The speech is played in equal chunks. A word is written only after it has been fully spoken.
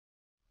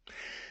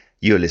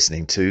You're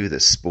listening to the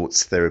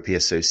Sports Therapy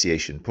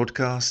Association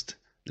podcast.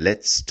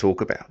 Let's talk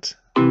about.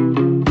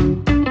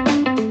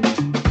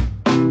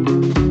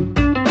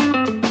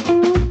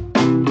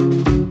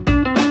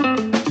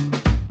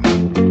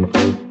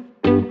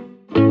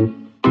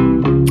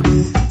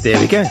 There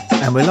we go,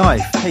 and we're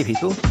live. Hey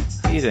people,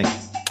 how are you doing?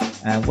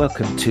 And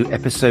welcome to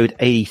episode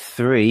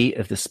 83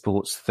 of the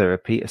Sports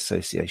Therapy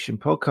Association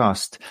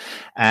podcast.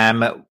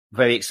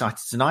 Very excited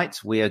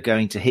tonight. We are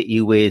going to hit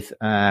you with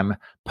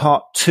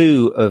part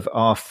 2 of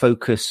our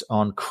focus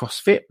on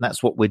CrossFit.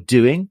 That's what we're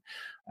doing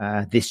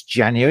this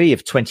January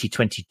of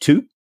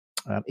 2022.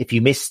 If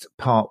you missed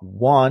part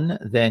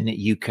 1, then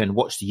you can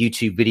watch the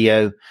YouTube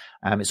video.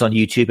 It's on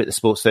YouTube at the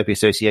Sports Therapy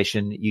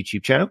Association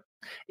YouTube channel.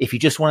 If you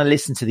just want to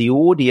listen to the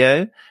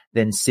audio,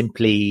 then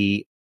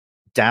simply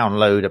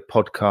download a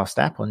podcast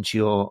app onto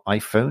your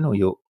iPhone or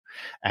your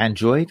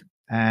Android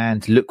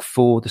and look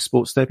for the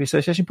Sports Therapy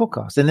Association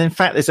podcast. And in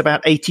fact, there's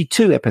about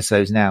 82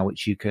 episodes now,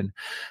 which you can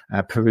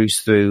peruse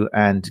through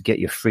and get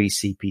your free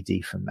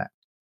CPD from that.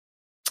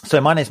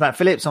 So my name is Matt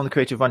Phillips. I'm the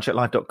creator of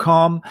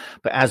RunChatLive.com.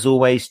 But as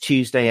always,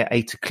 Tuesday at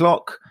 8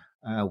 o'clock,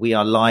 we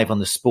are live on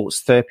the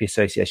Sports Therapy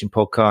Association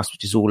podcast,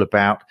 which is all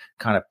about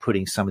kind of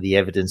putting some of the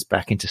evidence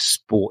back into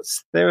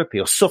sports therapy,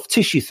 or soft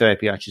tissue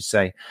therapy, I should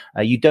say.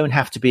 You don't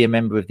have to be a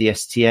member of the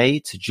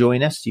STA to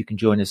join us. You can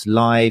join us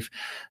live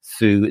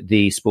through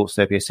the Sports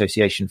Therapy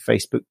Association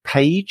Facebook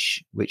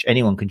page, which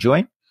anyone can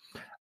join.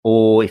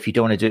 Or if you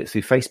don't want to do it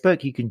through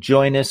Facebook, you can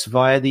join us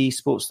via the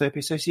Sports Therapy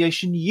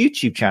Association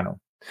YouTube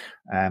channel.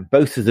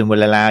 Both of them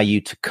will allow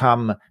you to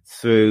come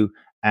through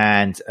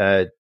and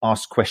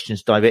ask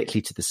questions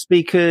directly to the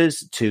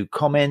speakers, to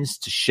comments,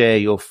 to share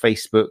your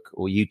Facebook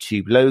or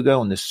YouTube logo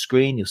on the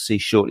screen. You'll see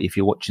shortly, if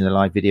you're watching the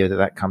live video,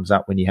 that comes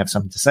up when you have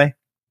something to say.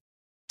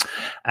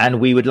 And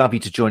we would love you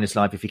to join us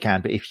live if you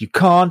can. But if you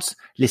can't,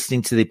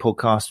 listening to the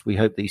podcast, we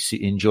hope that you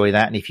enjoy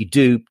that. And if you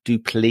do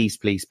please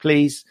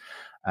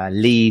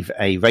leave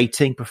a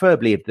rating,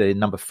 preferably of the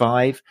number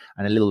 5,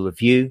 and a little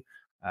review.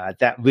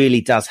 That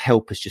really does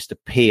help us just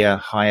appear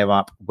higher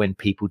up when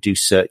people do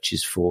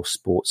searches for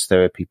sports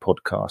therapy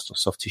podcast or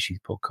soft tissue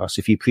podcast.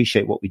 If you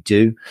appreciate what we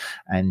do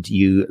and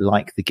you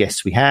like the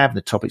guests we have,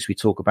 the topics we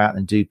talk about,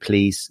 then do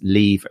please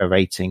leave a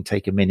rating.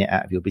 Take a minute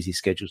out of your busy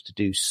schedules to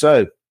do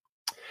so.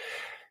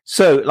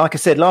 So, like I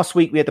said, last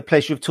week we had the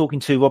pleasure of talking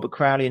to Robert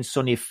Crowley and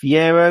Sonia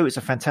Fierro. It's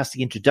a fantastic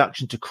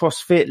introduction to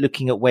CrossFit,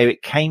 looking at where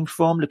it came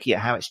from, looking at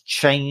how it's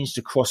changed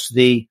across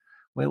the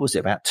where was it,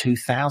 about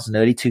 2000,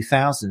 early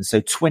 2000s,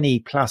 so 20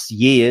 plus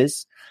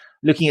years,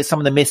 looking at some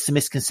of the myths and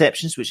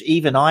misconceptions, which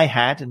even I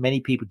had, and many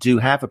people do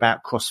have,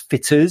 about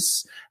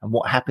CrossFitters and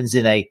what happens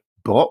in a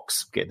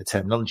box. I'm getting the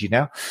terminology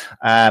now.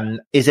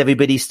 Is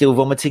everybody still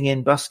vomiting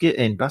in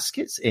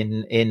buckets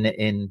in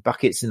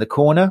the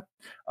corner?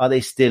 Are they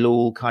still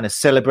all kind of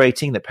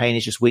celebrating that pain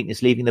is just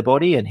weakness leaving the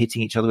body and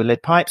hitting each other with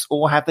lead pipes?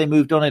 Or have they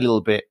moved on a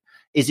little bit?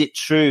 Is it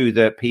true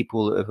that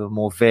people of a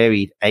more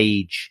varied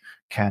age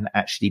can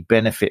actually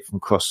benefit from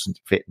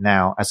CrossFit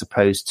now, as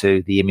opposed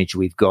to the image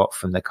we've got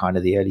from the kind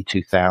of the early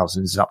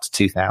 2000s up to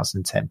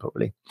 2010,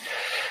 probably?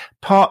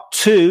 Part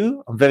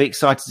 2, I'm very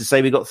excited to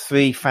say we've got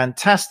 3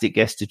 fantastic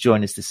guests to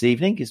join us this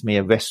evening. Gives me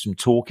a rest from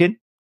talking,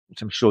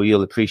 which I'm sure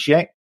you'll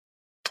appreciate.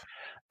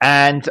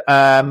 And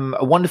a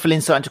wonderful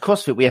insight into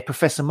CrossFit. We have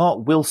Professor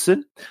Mark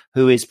Wilson,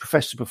 who is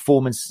Professor of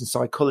Performance and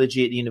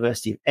Psychology at the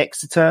University of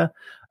Exeter,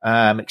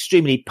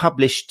 extremely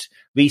published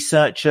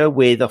researcher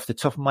with, off the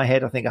top of my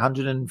head, I think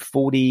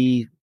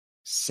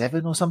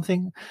 147 or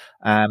something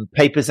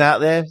papers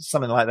out there,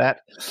 something like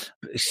that.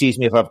 Excuse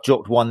me if I've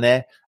dropped one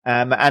there.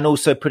 And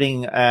also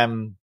putting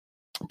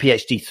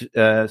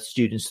PhD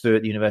students through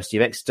at the University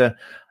of Exeter,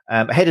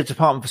 head of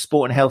Department for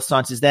Sport and Health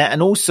Sciences there,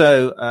 and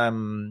also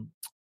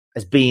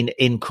has been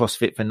in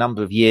CrossFit for a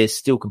number of years,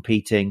 still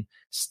competing,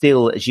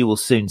 still, as you will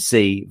soon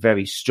see,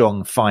 very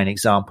strong, fine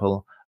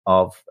example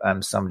of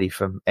somebody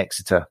from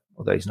Exeter,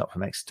 although he's not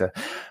from Exeter.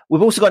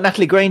 We've also got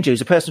Natalie Granger,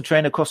 who's a personal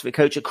trainer, CrossFit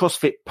coach at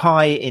CrossFit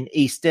Pi in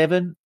East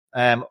Devon,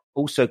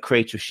 also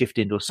creator of Shift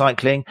Indoor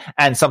Cycling,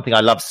 and something I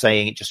love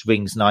saying, it just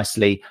rings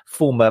nicely,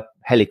 former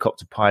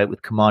helicopter pilot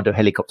with Commando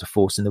Helicopter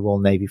Force in the Royal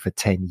Navy for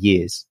 10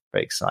 years.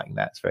 Very exciting.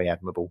 That's very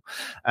admirable.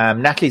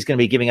 Natalie's going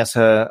to be giving us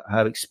her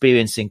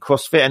experience in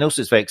CrossFit, and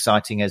also it's very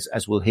exciting,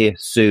 as we'll hear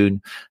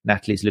soon.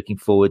 Natalie's looking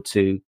forward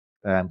to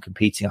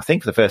competing, I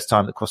think, for the first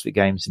time at the CrossFit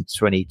Games in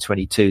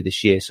 2022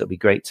 this year. So it'll be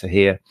great to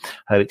hear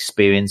her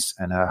experience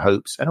and her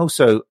hopes. And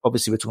also,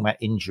 obviously, we're talking about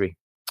injury.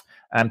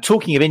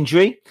 Talking of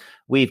injury,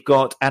 we've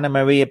got Anna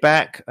Maria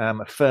back,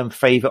 a firm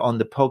favourite on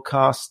the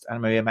podcast. Anna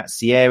Maria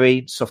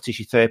Mazzieri, soft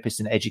tissue therapist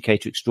and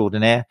educator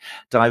extraordinaire,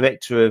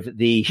 director of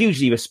the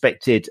hugely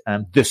respected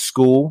The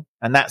School.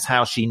 And that's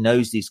how she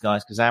knows these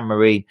guys, because Anne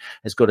Marie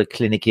has got a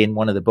clinic in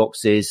one of the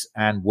boxes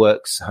and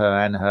works, her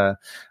and her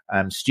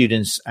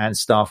students and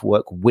staff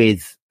work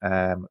with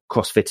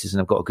CrossFitters, and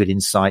have got a good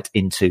insight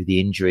into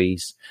the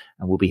injuries.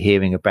 And we'll be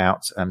hearing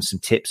about some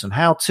tips on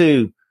how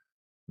to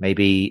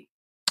maybe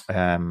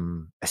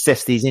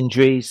assess these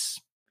injuries,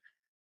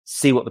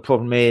 see what the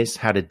problem is,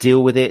 how to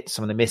deal with it,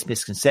 some of the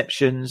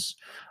misconceptions.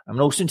 I'm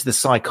also into the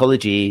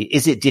psychology.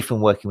 Is it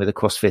different working with a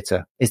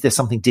CrossFitter? Is there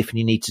something different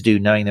you need to do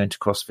knowing they're into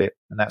CrossFit?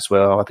 And that's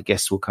where our other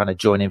guests will kind of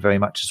join in very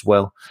much as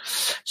well.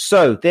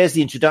 So there's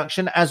the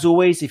introduction. As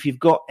always, if you've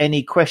got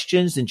any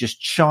questions, then just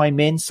chime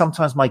in.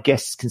 Sometimes my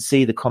guests can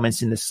see the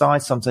comments in the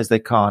side. Sometimes they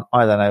can't.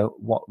 I don't know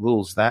what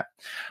rules that.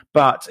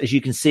 But as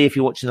you can see, if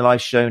you're watching the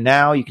live show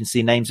now, you can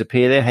see names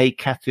appear there. Hey,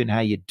 Catherine, how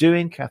you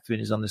doing?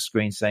 Catherine is on the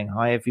screen saying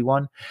hi,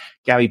 everyone.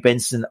 Gary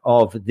Benson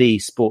of the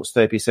Sports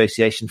Therapy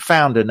Association,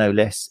 founder no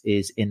less,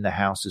 is in the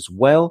house as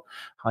well.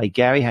 Hi,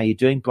 Gary, how you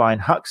doing? Brian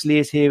Huxley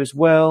is here as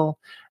well.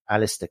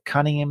 Alistair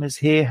Cunningham is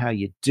here. How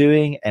you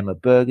doing? Emma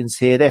Bergen's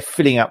here. They're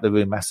filling up the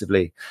room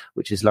massively,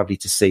 which is lovely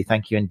to see.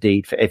 Thank you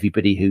indeed for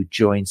everybody who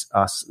joins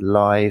us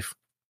live.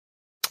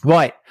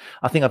 Right.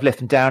 I think I've left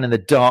them down in the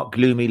dark,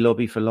 gloomy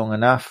lobby for long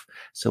enough.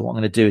 So what I'm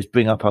going to do is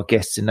bring up our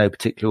guests in no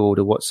particular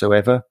order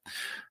whatsoever.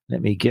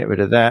 Let me get rid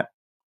of that.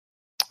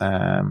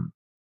 And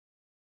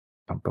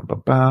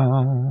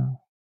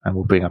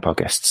we'll bring up our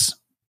guests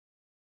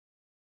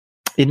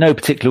in no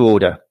particular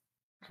order.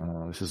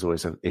 Oh, this is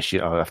always an issue.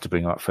 I'll have to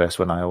bring up first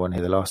when I want to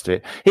hear the last of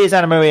it. Here's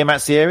Anna Maria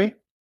Mazzieri.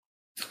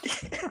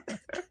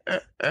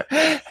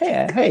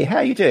 Hey,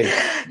 how you doing?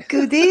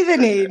 Good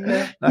evening,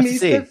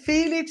 Nice Mr.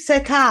 Phillips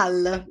et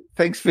al.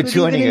 Thanks for Good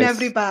joining evening, us,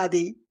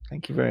 everybody.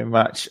 Thank you very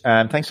much.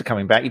 Thanks for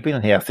coming back. You've been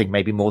on here, I think,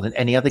 maybe more than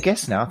any other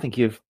guest now. I think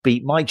you've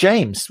beat Mike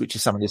James, which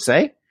is something to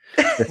say.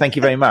 So thank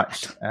you very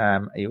much.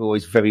 You're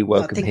always very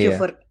welcome here.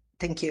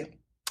 Thank you.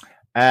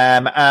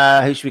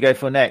 Who should we go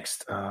for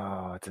next? Oh,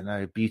 I don't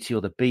know. Beauty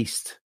or the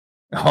Beast?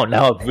 Oh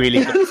no, I've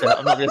really got to say.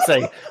 I'm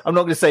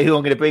not going to say who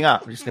I'm going to bring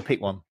up. I'm just going to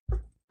pick one.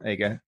 There you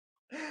go.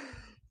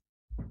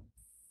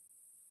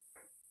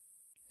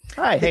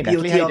 Hi, hey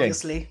Natalie, how you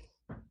doing?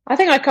 I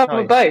think I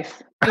cover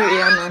both. Beauty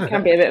and I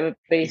can be a bit of a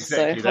beast,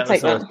 exactly. So I'll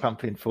take that. I was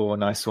pumping for.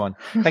 Nice one.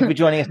 Thank you for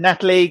joining us,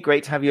 Natalie.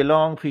 Great to have you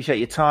along. Appreciate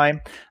your time.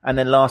 And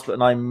then last but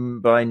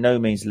by no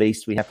means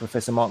least, we have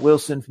Professor Mark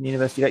Wilson from the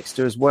University of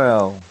Exeter as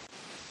well.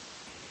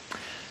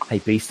 Hey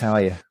Beast, how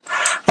are you?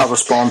 I'll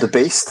respond to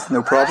Beast,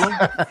 no problem.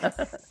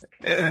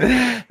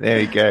 There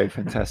you go.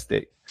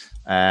 Fantastic.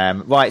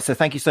 Right. So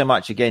thank you so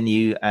much again,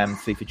 you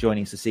three, for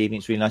joining us this evening.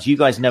 It's really nice. You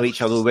guys know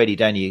each other already,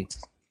 don't you?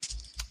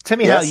 Tell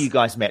me how you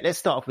guys met. Let's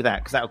start off with that,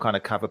 because that will kind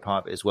of cover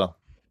part of it as well.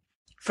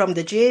 From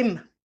the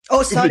gym.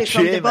 Oh, sorry,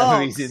 from the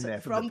box. In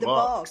there, from the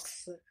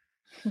box.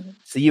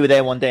 So you were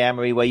there one day,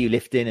 Anne-Marie, where you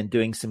lifting and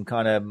doing some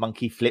kind of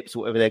monkey flips,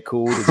 whatever they're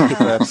called,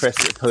 and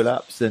press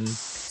pull-ups, and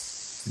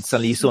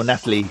suddenly you saw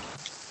Natalie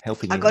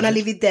helping you. I'm going to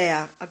leave it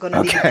there.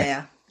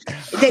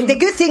 The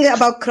good thing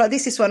about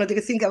this is one of the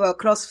good things about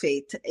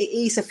CrossFit. It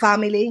is a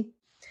family,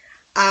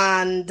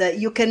 and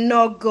you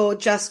cannot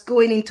just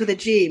going into the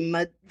gym,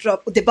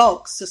 drop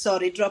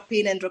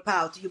in and drop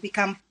out. You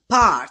become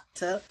part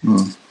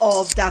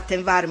of that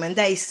environment.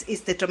 That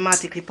is the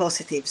dramatically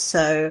positive.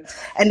 So,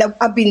 and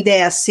I've been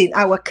there since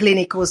our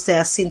clinic was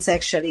there since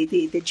actually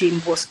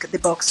the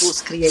box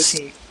was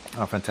created.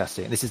 Oh,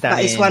 fantastic! This is down.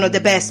 But it's one of the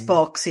best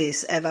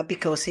boxes ever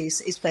because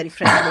it's very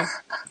friendly.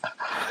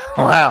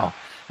 Wow.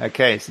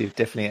 Okay, so you've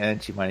definitely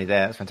earned your money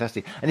there. That's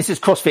fantastic. And this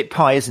is CrossFit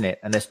Pi, isn't it?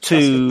 And there's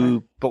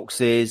two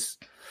boxes.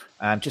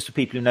 Just for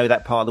people who know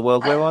that part of the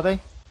world, where are they?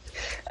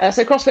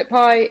 So CrossFit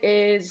Pi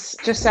is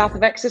just south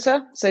of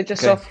Exeter, so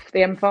just off the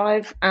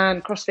M5.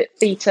 And CrossFit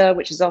Theta,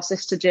 which is our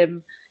sister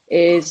gym,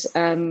 is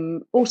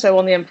also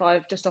on the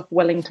M5, just off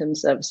Wellington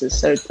services,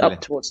 so up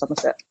towards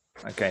Somerset.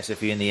 Okay, so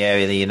if you're in the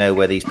area, then you know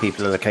where these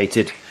people are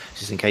located,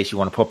 just in case you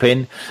want to pop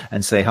in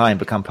and say hi and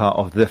become part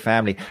of the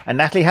family. And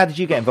Natalie, how did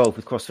you get involved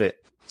with CrossFit?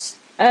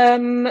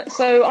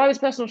 So I was a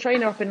personal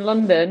trainer up in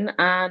London,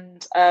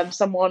 and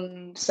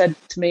someone said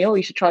to me, "Oh,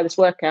 you should try this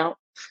workout."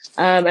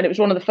 And it was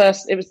one of the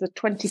first. It was the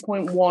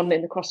 20.1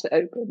 in the CrossFit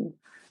Open,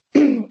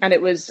 and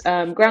it was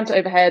ground to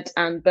overhead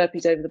and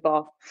burpees over the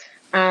bar.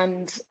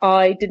 And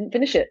I didn't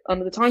finish it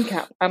under the time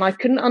cap, and I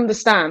couldn't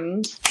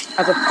understand,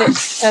 as a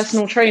fit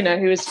personal trainer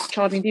who is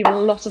charging people a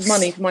lot of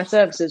money for my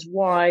services,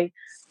 why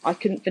I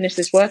couldn't finish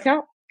this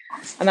workout.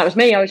 And that was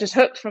me. I was just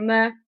hooked from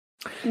there.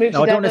 Moved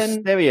to Devon. I don't want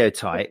to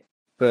stereotype,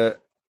 but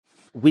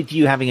with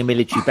you having a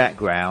military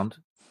background,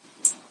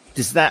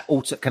 does that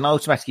can I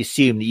automatically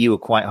assume that you were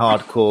quite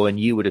hardcore and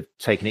you would have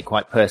taken it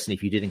quite personally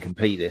if you didn't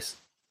complete this?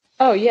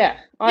 Oh, yeah.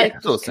 I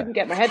couldn't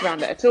get my head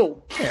around it at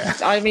all. Yeah.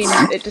 I mean,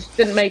 it just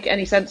didn't make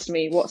any sense to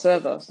me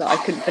whatsoever that I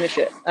couldn't finish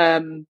it.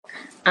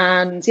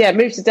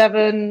 Moved to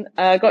Devon,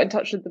 got in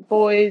touch with the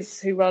boys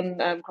who run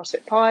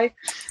CrossFit Pi,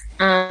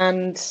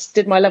 and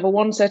did my level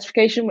 1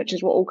 certification, which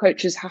is what all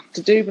coaches have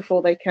to do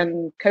before they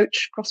can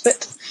coach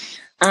CrossFit,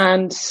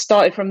 and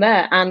started from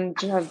there, and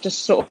have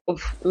just sort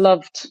of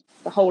loved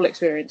the whole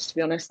experience, to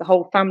be honest. The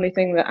whole family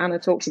thing that Anna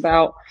talks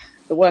about,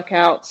 the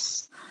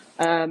workouts,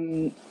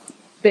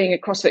 being a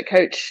CrossFit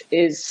coach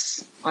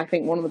is, I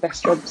think, one of the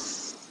best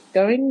jobs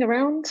going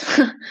around.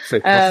 So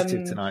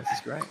positive tonight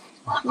is great.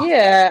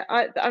 Yeah,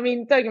 I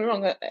mean, don't get me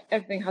wrong,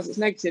 everything has its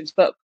negatives,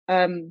 but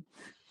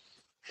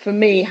for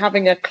me,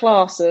 having a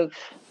class of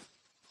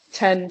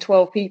 10,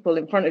 12 people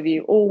in front of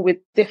you, all with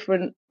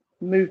different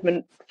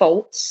movement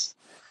faults,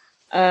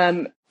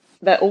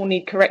 that all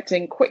need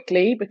correcting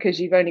quickly because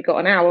you've only got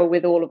an hour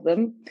with all of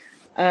them,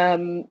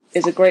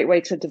 is a great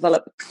way to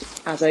develop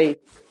as a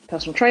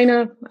personal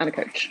trainer and a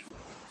coach.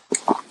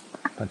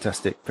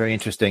 Fantastic. Very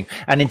interesting.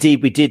 And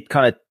indeed, we did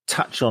kind of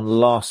touch on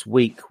last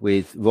week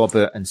with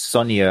Robert and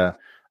Sonia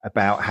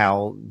about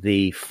how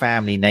the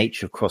family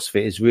nature of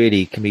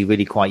CrossFit can be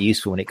really quite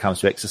useful when it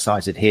comes to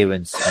exercise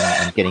adherence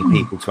and getting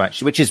people to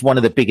actually, which is one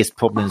of the biggest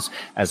problems,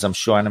 as I'm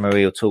sure Anna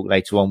Marie will talk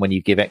later on, when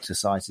you give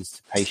exercises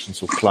to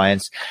patients or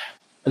clients.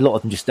 A lot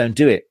of them just don't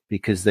do it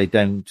because they're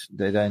trying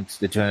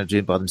to do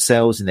it by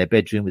themselves in their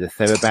bedroom with a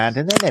TheraBand,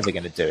 and they're never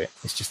going to do it.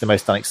 It's just the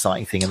most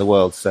unexciting thing in the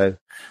world. So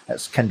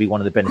that can be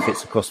one of the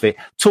benefits of CrossFit.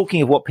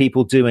 Talking of what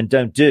people do and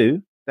don't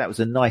do, that was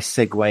a nice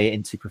segue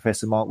into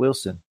Professor Mark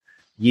Wilson.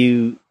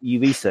 You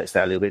researched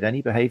that a little bit, don't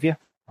you? Behaviour,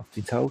 I've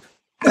been told.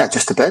 Yeah,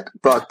 just a bit.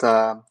 But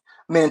I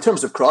mean, in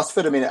terms of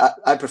CrossFit, I mean,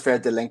 I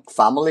preferred the link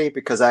family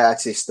because I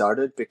actually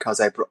started because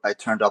I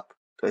turned up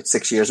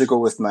 6 years ago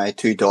with my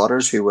two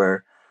daughters who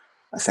were,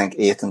 I think,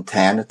 8 and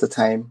 10 at the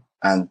time,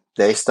 and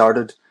they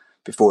started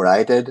before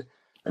I did.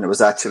 And it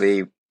was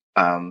actually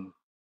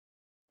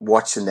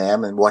watching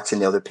them and watching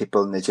the other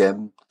people in the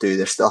gym do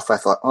their stuff. I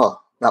thought,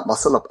 oh, that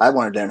muscle up, I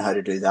want to learn how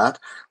to do that,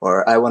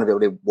 or I want to be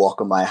able to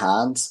walk on my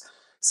hands.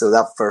 So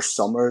that first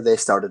summer, they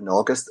started in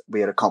August,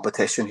 we had a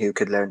competition who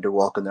could learn to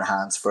walk on their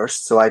hands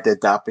first. So I did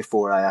that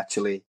before I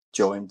actually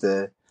joined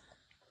the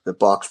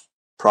box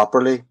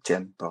properly,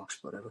 gym, box,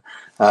 whatever.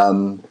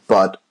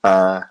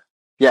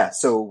 Yeah,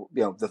 so,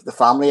 you know, the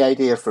family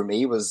idea for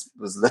me was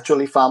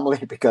literally family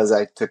because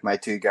I took my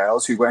two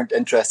girls who weren't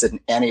interested in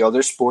any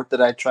other sport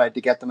that I tried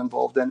to get them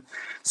involved in.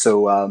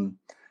 So,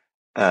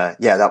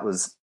 that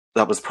was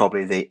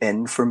probably the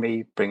in for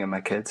me, bringing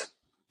my kids.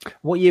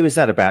 What year was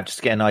that about? Just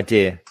to get an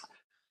idea.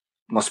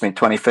 Must have been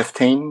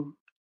 2015,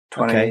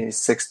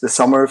 26, the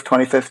summer of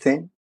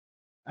 2015.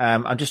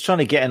 I'm just trying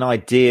to get an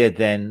idea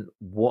then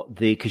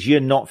because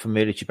you're not from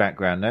military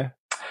background, no?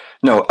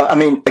 No, I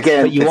mean,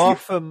 again... But you are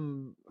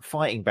from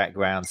fighting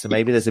background, so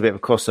maybe there's a bit of a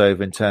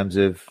crossover in terms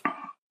of...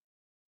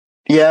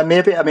 Yeah,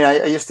 maybe. I mean,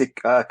 I used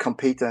to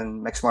compete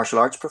in mixed martial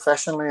arts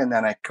professionally, and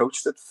then I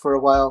coached it for a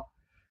while.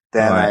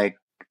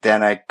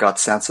 Then I got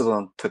sensible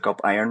and took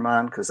up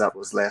Ironman because that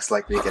was less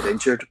likely to get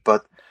injured.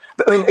 But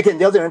I mean, again,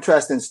 the other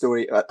interesting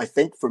story, I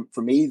think, from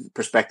me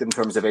perspective in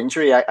terms of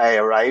injury, I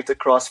arrived at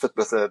CrossFit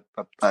with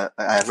I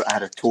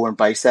had a torn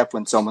bicep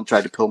when someone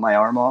tried to pull my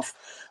arm off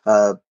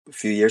a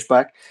few years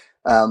back.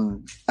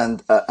 And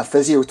a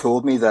physio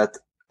told me that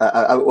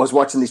I was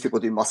watching these people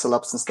do muscle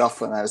ups and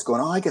stuff, and I was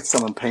going, I get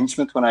some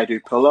impingement when I do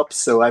pull ups,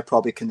 so I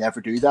probably can never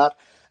do that.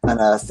 And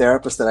a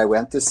therapist that I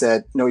went to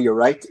said, no, you're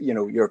right. You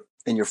know, you're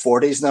in your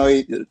 40s now.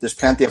 There's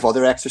plenty of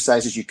other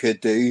exercises you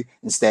could do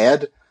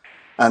instead.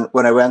 And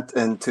when I went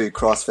into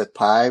CrossFit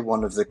Pi,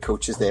 one of the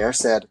coaches there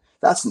said,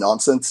 that's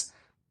nonsense.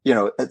 You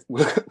know,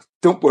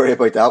 don't worry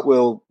about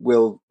that.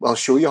 I'll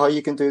show you how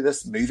you can do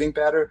this moving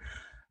better.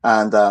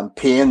 And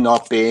pain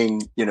not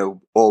being, you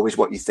know, always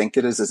what you think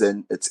it is, as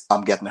in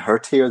I'm getting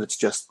hurt here. That's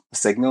just a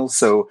signal.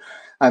 So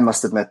I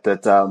must admit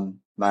that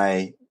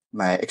my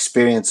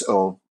experience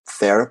of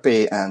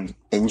therapy and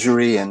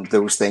injury and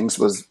those things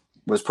was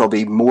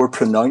probably more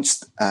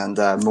pronounced and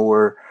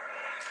more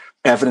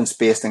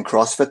evidence-based in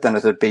CrossFit than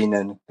it had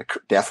been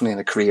definitely in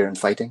a career in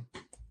fighting.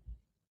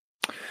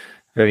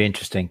 Very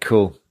interesting.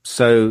 Cool.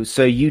 So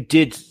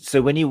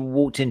when you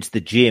walked into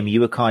the gym,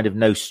 you were kind of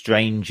no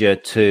stranger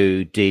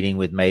to dealing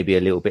with maybe a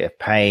little bit of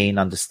pain,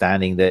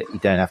 understanding that you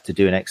don't have to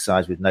do an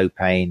exercise with no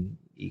pain.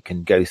 You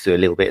can go through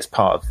a little bit as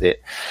part of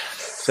it.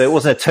 So it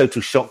wasn't a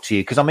total shock to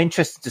you, because I'm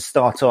interested to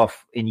start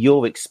off in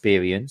your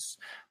experience,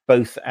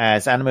 both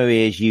as Anna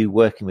Marie, as you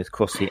working with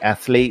CrossFit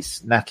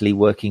athletes, Natalie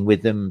working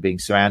with them, being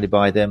surrounded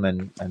by them,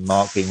 and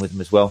Mark being with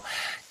them as well.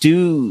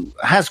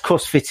 Has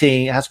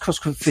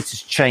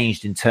CrossFitters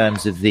changed in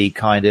terms of the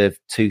kind of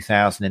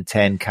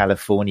 2010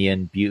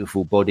 Californian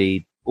beautiful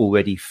bodied,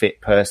 already fit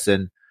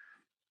person?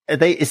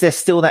 Is there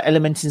still that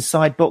element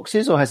inside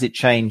boxes, or has it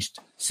changed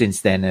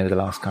since then over the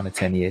last kind of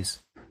 10 years?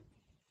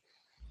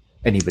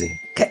 Anybody?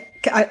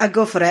 I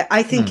go for it.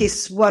 I think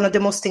it's one of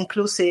the most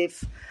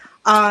inclusive.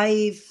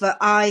 I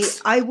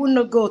would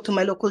not go to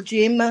my local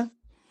gym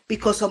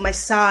because of my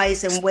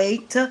size and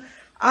weight.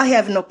 I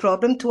have no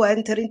problem to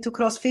enter into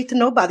CrossFit.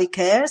 Nobody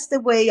cares the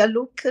way I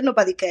look.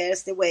 Nobody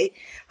cares the way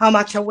how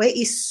much I weigh.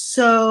 It's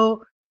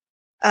so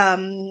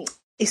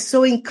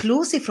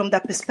inclusive from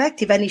that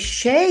perspective. Any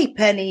shape,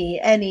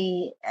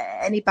 any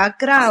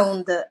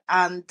background,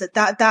 and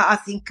that I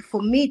think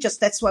for me,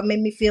 that's what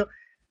made me feel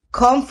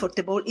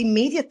comfortable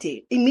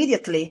immediately.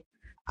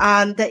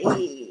 And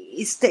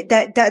it's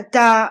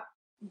the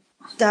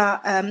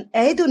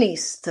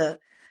hedonist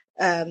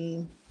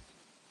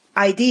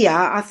idea,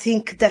 I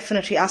think,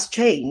 definitely has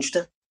changed.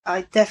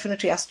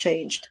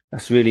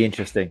 That's really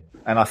interesting.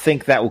 And I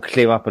think that will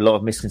clear up a lot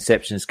of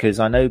misconceptions, because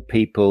I know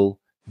people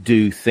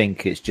do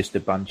think it's just a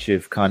bunch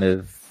of kind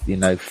of, you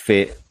know,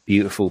 fit,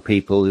 beautiful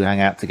people who hang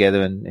out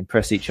together and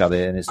impress each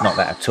other. And it's not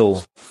that at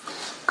all.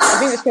 I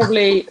think it's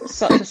probably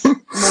such a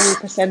small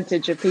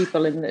percentage of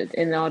people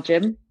in our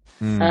gym.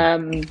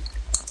 And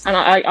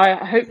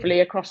I hopefully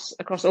across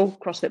all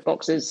CrossFit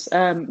boxes,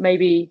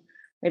 maybe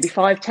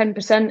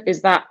 5-10%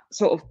 is that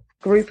sort of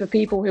group of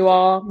people who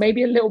are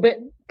maybe a little bit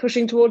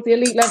pushing towards the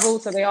elite level.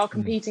 So they are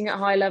competing at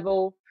high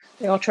level.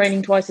 They are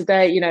training twice a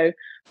day,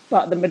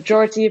 but the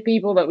majority of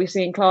people that we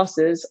see in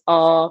classes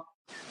are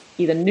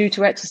either new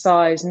to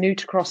exercise, new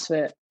to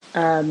CrossFit,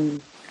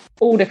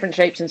 all different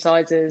shapes and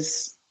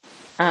sizes.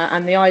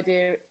 And the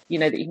idea,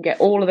 that you can get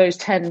all of those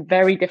 10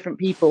 very different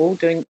people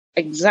doing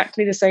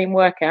exactly the same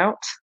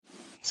workout,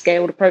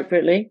 scaled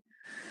appropriately,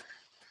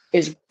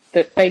 is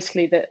that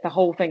basically the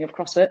whole thing of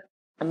CrossFit.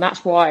 And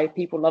that's why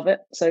people love it.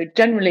 So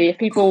generally, if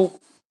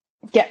people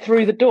get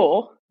through the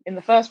door in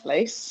the first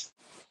place,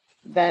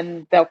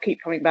 then they'll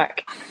keep coming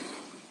back.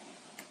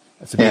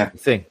 That's a beautiful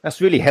thing.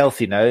 That's really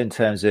healthy, in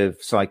terms of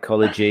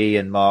psychology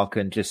and Mark,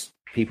 and just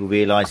people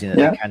realizing that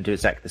they can do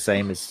exactly the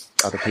same as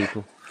other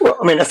people. Well,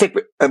 I mean, I think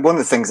one of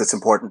the things that's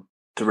important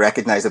to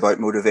recognize about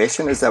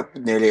motivation is that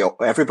nearly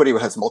everybody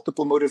has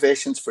multiple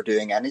motivations for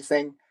doing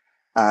anything.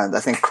 And I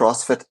think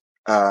CrossFit,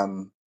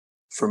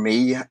 for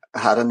me,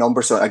 had a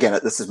number. So again,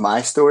 this is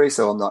my story,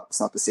 so it's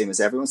not the same as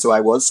everyone. So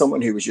I was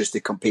someone who was used to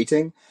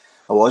competing.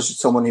 I was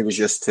someone who was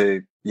used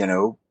to,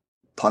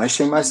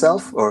 punishing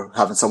myself or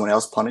having someone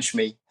else punish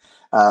me.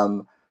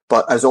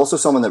 But I was also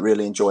someone that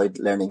really enjoyed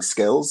learning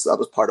skills. That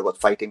was part of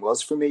what fighting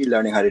was for me,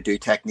 learning how to do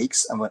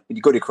techniques. And when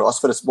you go to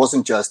CrossFit, it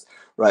wasn't just,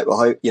 right, well,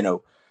 how,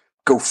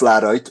 go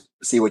flat out,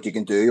 see what you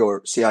can do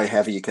or see how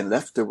heavy you can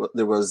lift. There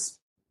was,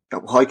 I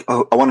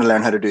want to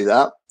learn how to do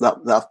that.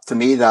 That to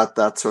me,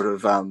 that sort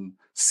of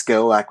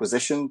skill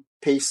acquisition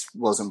piece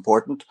was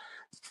important.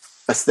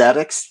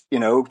 Aesthetics,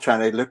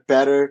 trying to look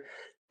better,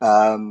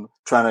 trying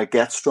to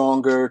get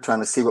stronger, trying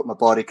to see what my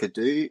body could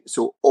do.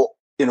 So,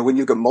 when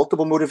you've got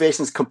multiple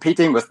motivations,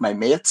 competing with my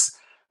mates,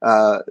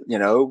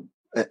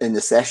 in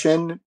the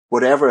session,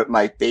 whatever it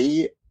might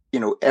be,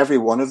 every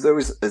one of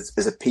those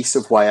is a piece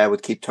of why I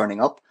would keep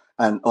turning up.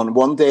 And on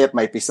one day, it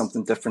might be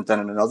something different than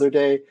on another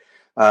day.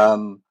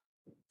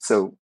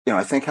 So,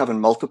 I think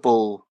having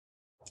multiple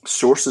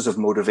sources of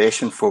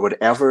motivation for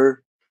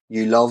whatever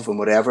you love and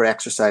whatever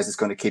exercise is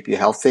going to keep you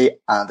healthy.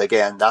 And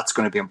again, that's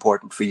going to be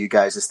important for you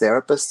guys as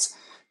therapists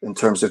in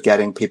terms of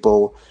getting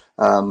people.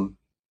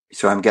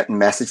 So I'm getting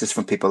messages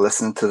from people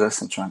listening to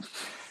this and trying.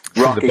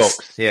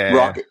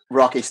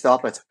 Rocky,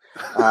 stop it.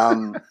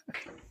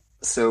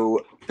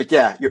 So, but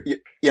yeah,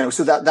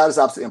 so that is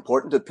absolutely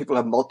important that people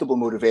have multiple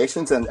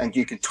motivations and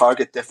you can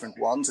target different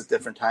ones at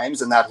different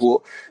times. And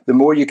the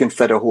more you can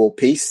fit a whole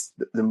piece,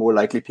 the more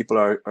likely people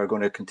are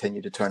going to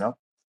continue to turn up.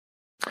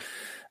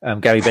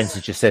 Gary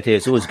Benson just said here,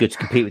 it's always good to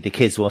compete with the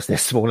kids whilst they're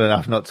small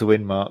enough not to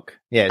win, Mark.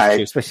 Yeah,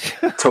 it's true,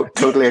 especially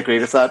totally agree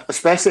with that,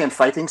 especially in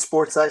fighting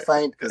sports, I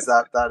find, because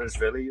that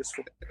is really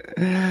useful.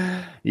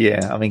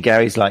 Yeah, I mean,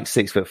 Gary's like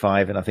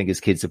 6'5", and I think his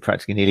kids are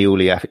practically nearly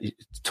all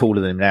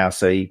taller than him now,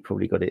 so he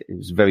probably got it. It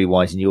was very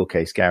wise in your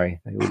case, Gary.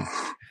 They all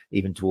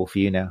even dwarf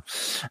you now.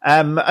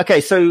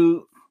 Okay,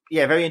 so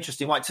yeah, very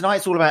interesting. Right,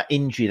 tonight's all about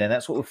injury then.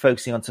 That's what we're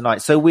focusing on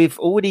tonight. So we've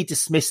already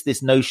dismissed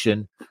this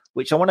notion,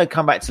 which I want to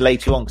come back to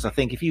later on, because I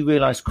think if you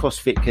realize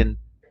CrossFit can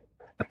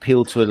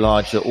appeal to a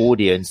larger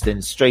audience,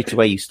 then straight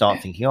away you start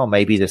thinking, oh,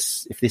 maybe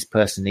if this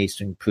person needs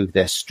to improve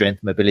their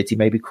strength, mobility,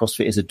 maybe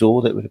CrossFit is a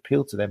door that would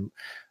appeal to them.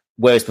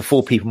 Whereas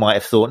before people might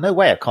have thought, no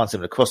way, I can't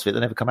send them to CrossFit,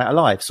 they'll never come out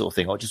alive, sort of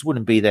thing, or it just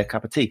wouldn't be their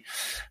cup of tea.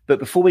 But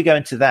before we go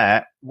into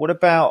that, what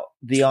about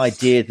the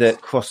idea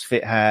that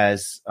CrossFit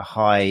has a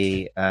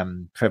high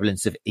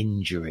prevalence of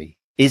injury?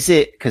 Is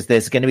it because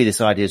there's going to be this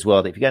idea as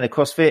well that if you're going to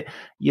CrossFit,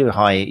 you're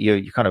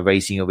kind of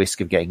raising your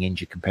risk of getting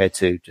injured compared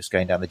to just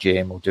going down the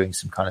gym or doing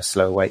some kind of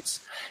slower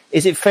weights?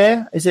 Is it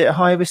fair? Is it a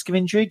higher risk of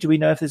injury? Do we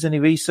know if there's any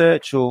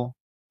research, or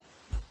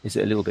is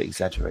it a little bit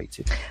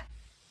exaggerated?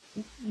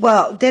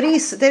 Well,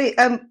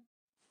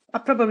 I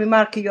probably,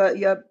 Mark,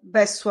 you're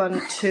best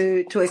one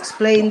to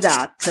explain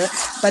that.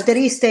 But there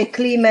is the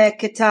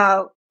Klimek et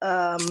al.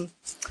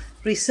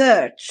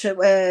 Research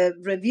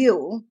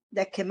review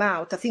that came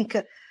out. I think.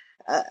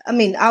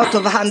 Out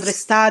of 100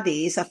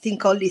 studies, I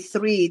think only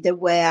 3 there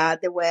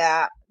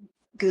were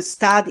good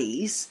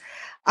studies,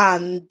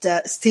 and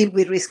still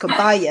with risk of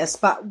bias.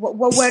 But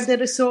what were the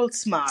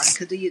results, Mark?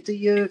 Do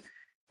you?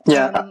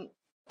 Yeah,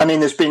 I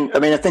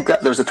think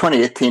that there was a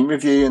 2018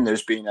 review, and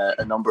there's been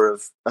a number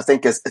of. I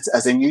think as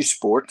a new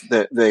sport,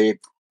 I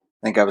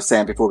think I was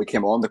saying before we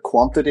came on, the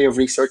quantity of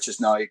research is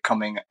now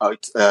coming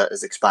out,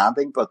 is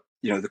expanding, but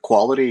the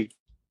quality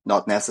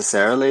not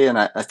necessarily, and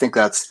I think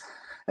that's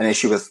an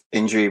issue with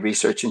injury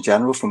research in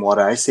general, from what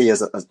I see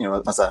as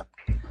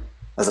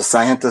a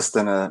scientist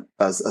and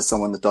as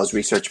someone that does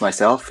research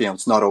myself.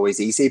 It's not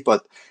always easy,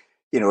 but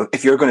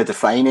if you're going to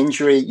define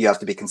injury, you have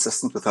to be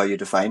consistent with how you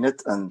define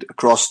it. And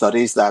across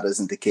studies, that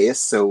isn't the case.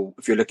 So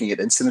if you're looking at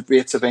incident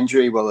rates of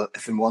injury, well,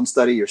 if in one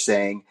study you're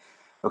saying,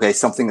 okay,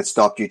 something that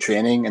stopped you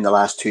training in the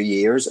last 2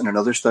 years, in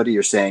another study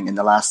you're saying in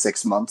the last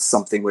 6 months,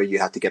 something where you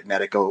had to get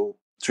medical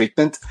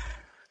treatment.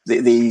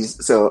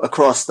 So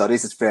across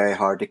studies, it's very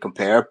hard to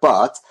compare,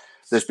 but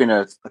there's been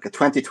a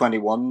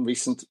 2021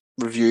 recent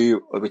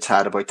review, which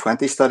had about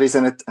 20 studies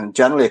in it, and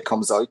generally it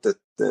comes out that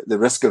the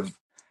risk of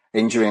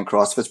injury in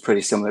CrossFit is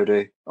pretty similar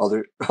to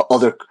other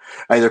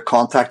either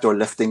contact or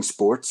lifting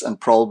sports,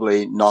 and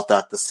probably not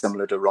that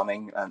dissimilar to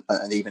running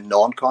and even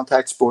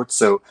non-contact sports.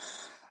 So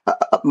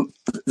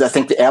I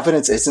think the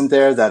evidence isn't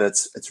there that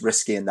it's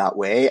risky in that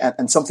way.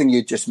 And something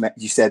you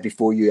said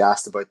before you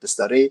asked about the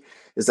study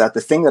is that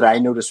the thing that I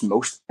notice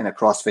most in a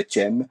CrossFit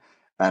gym,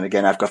 and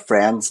again, I've got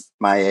friends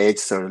my age,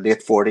 sort of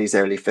late 40s,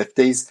 early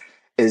 50s,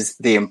 is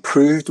the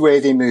improved way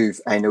they move.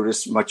 I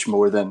notice much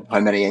more than how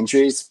many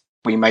injuries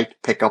we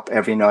might pick up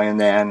every now and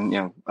then,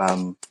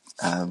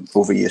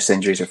 overuse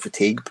injuries or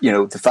fatigue.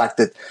 The fact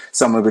that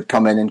someone would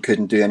come in and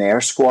couldn't do an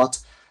air squat,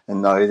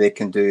 and now they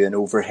can do an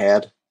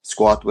overhead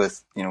squat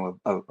with, an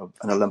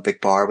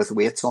Olympic bar with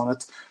weights on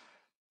it.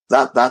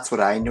 That's what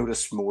I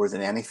notice more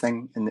than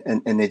anything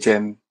in the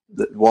gym,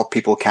 what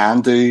people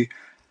can do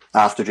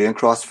after doing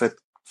CrossFit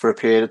for a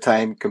period of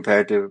time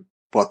compared to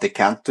what they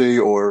can't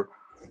do, or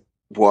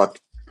what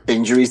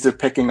injuries they're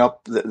picking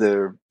up.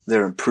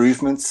 Their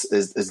improvements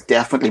is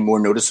definitely more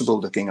noticeable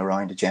looking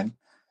around the gym.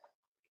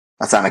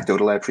 That's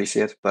anecdotal, I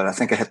appreciate, but I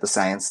think I hit the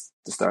science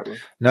to start with.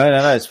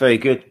 No, it's very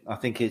good. I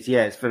think it's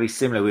very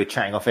similar. We were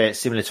chatting off air. It's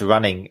similar to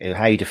running,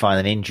 how you define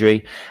an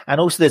injury. And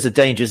also there's a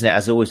danger, isn't it,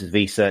 as always with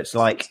research,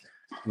 like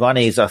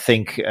running is, I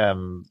think,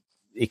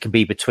 it can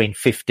be between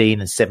 15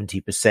 and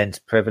 70%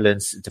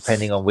 prevalence,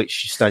 depending on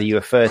which study you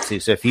refer to.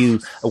 So if you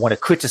want to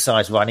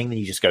criticize running, then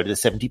you just go to the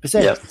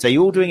 70%. Yep. So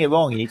you're all doing it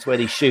wrong. You need to wear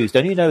these shoes.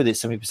 Don't you know that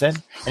it's 70%?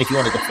 And if you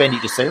want to defend,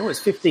 you just say,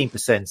 it's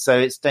 15%. So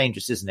it's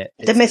dangerous, isn't it?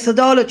 The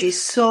methodology is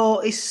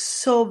so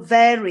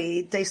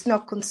varied. It's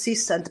not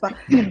consistent. But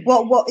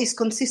what is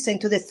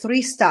consistent to the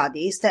three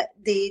studies, that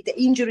the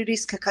injury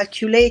risk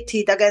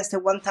calculated against the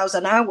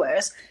 1,000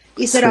 hours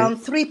is around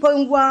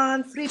 3.1,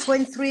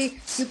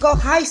 3.3. You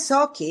got ice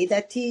hockey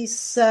that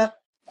is,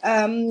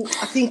 I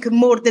think,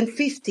 more than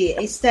 50.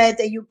 Instead,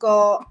 you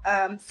got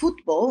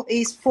football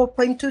is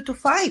 4.2 to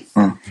 5.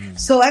 Mm-hmm.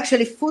 So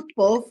actually,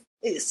 football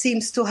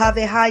seems to have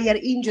a higher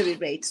injury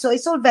rate. So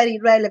it's all very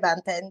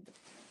relevant, and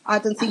I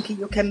don't think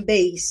you can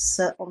base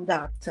on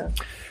that.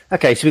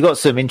 Okay, so we've got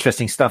some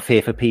interesting stuff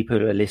here for people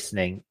who are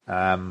listening.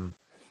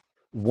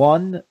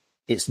 One,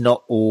 it's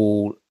not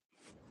all.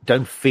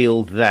 Don't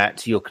feel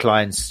that your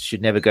clients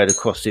should never go to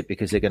CrossFit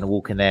because they're going to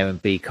walk in there and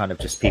be kind of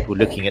just people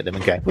looking at them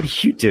and going, what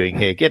are you doing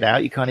here? Get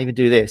out. You can't even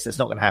do this. That's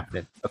not going to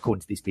happen,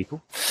 according to these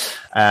people.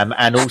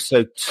 And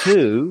also,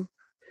 two,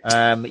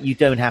 you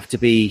don't have to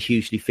be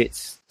hugely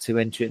fit to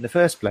enter it in the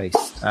first place.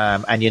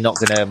 And you're not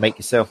going to make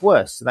yourself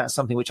worse. So that's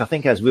something which I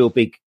think has real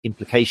big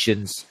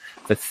implications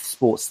for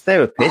sports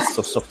therapists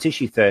or soft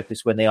tissue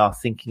therapists when they are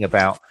thinking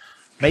about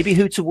maybe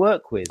who to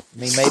work with. I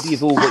mean, maybe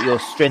you've all got your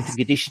strength and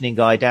conditioning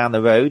guy down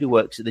the road who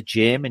works at the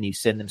gym, and you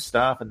send them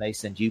stuff and they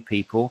send you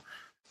people.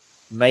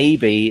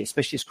 Maybe,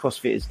 especially as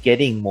CrossFit is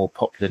getting more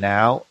popular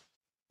now,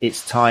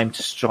 it's time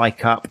to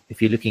strike up,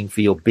 if you're looking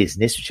for your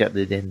business, which at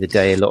the end of the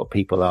day, a lot of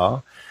people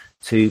are,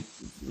 to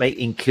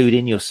include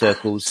in your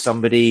circles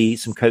some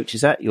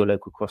coaches at your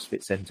local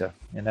CrossFit center.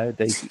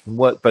 They can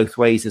work both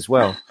ways as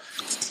well.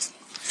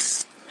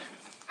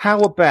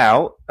 How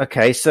about,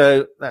 okay,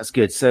 so that's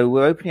good. So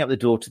we're opening up the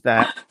door to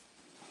that.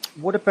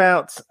 What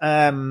about,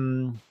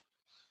 let's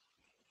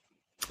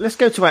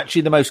go to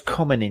actually the most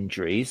common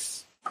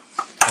injuries,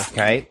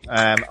 okay,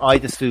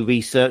 either through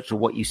research or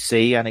what you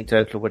see,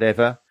 anecdotal or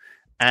whatever.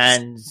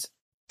 And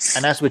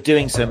as we're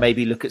doing so,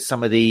 maybe look at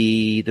some of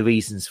the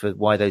reasons for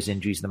why those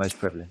injuries are the most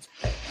prevalent.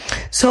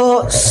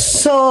 So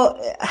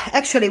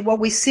actually what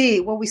we see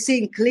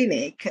in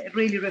clinic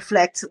really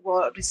reflects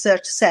what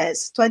research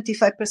says.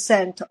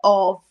 25%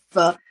 of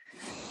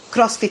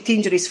CrossFit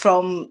injuries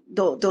from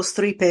those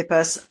three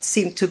papers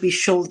seem to be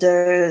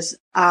shoulders,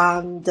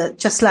 and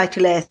just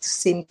slightly less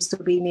seems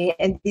to be knee.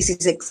 And this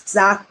is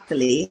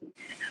exactly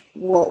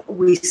what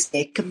we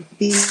see,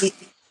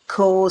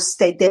 because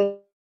they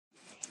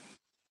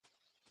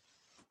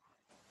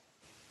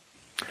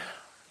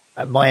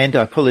At my end,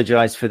 I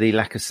apologise for the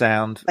lack of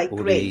sound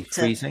or the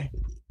freezing.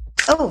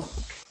 Oh.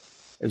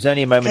 It was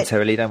only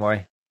momentarily, don't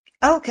worry.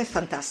 Okay,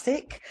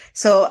 fantastic.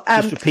 So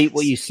just repeat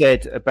what you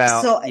said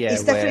about. So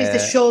it's definitely the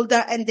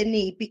shoulder and the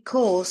knee,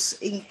 because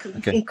in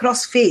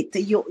CrossFit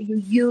you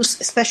use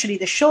especially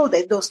the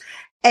shoulder, those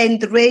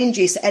end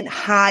ranges and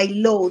high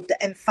load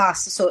and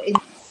fast. So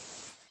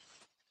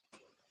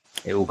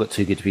it all got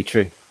too good to be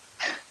true.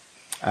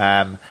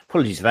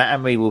 Apologies for that.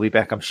 Anne-Marie will be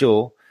back, I'm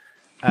sure.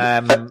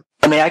 I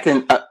mean, I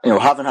can,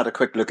 haven't had a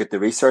quick look at the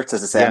research.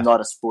 As I say, I'm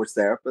not a sports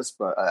therapist,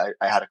 but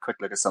I had a quick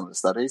look at some of the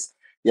studies.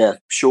 Yeah,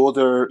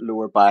 shoulder,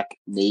 lower back,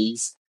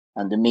 knees.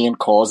 And the main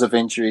cause of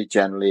injury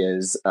generally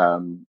is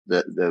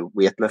the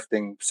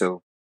weightlifting.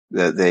 So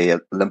the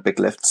Olympic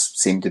lifts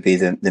seem to be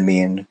the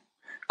main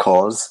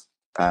cause.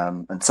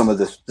 And some of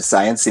the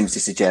science seems to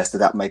suggest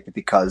that might be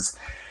because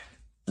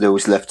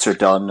those lifts are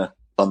done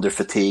under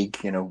fatigue,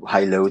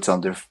 high loads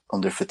under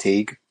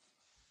fatigue.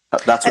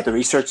 That's what the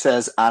research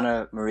says.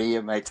 Anna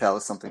Maria may tell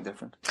us something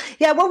different.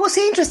 Yeah, what was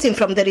interesting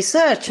from the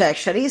research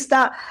actually is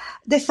that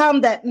they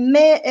found that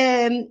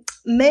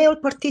male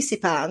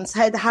participants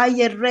had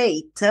higher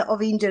rate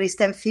of injuries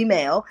than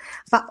female,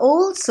 but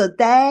also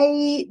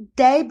they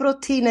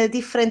brought in a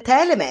different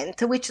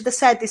element, which they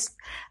said is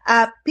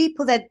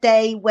people that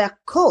they were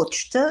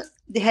coached,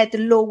 they had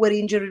lower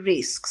injury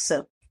risks.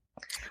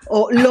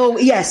 Or low,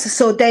 yes.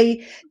 So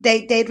they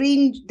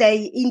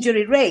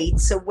injury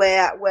rates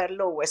were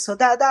lower. So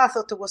that I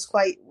thought was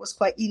quite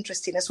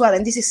interesting as well.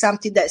 And this is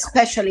something that,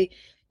 especially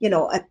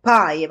at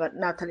PIE, but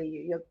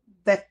Natalie, you're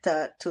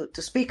better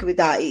to speak with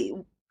that.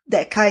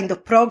 That kind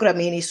of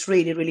programming is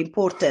really, really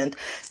important.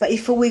 But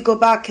if we go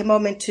back a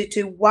moment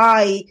to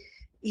why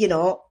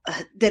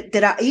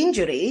there are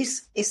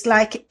injuries, it's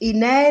like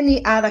in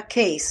any other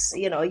case,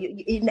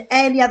 in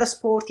any other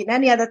sport, in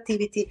any other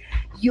activity,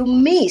 you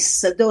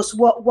miss those,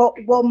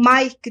 what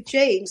Mike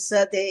James,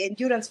 the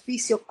endurance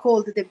physio,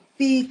 called the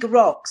big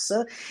rocks.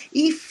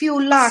 If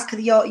you lack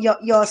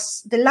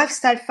the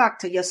lifestyle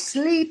factor, your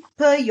sleep,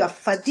 you're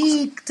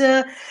fatigued,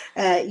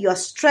 your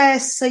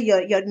stress,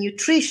 your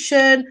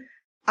nutrition,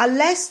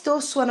 unless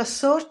those one are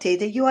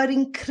sorted, you are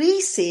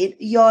increasing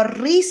your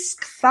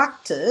risk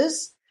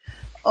factors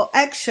or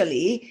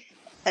actually,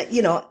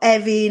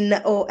 having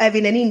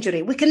an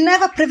injury. We can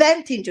never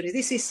prevent injury.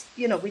 This is,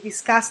 we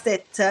discussed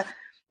it a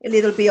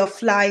little bit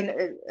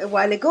offline a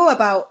while ago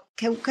about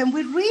can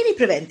we really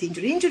prevent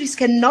injury? Injuries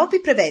cannot be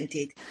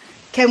prevented.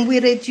 Can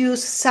we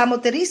reduce some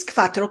of the risk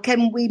factors, or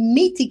can we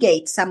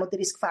mitigate some of the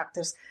risk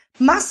factors?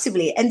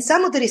 Massively. And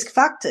some of the risk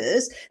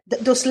factors,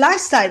 those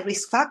lifestyle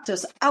risk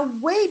factors, are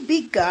way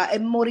bigger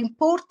and more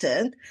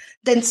important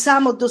than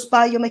some of those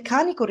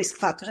biomechanical risk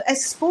factors.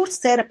 As sports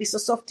therapists or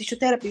soft tissue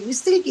therapy, we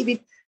still give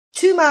it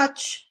too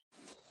much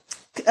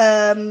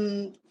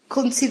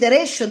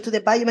consideration to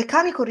the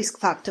biomechanical risk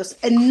factors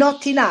and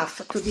not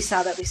enough to these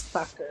other risk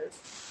factors.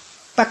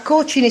 But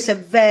coaching is a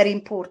very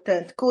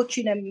important.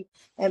 Coaching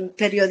and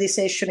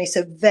periodization is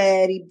a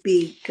very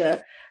big.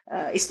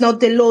 It's not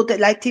the load,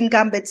 like Tim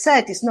Gambett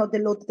said, it's not the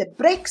load that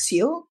breaks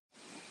you,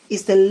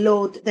 it's the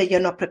load that you're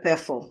not prepared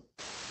for.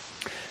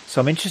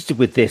 So I'm interested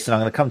with this, and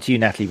I'm going to come to you,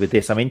 Natalie, with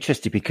this. I'm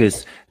interested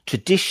because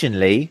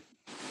traditionally,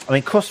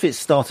 CrossFit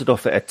started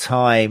off at a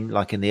time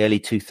like in the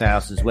early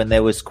 2000s when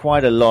there was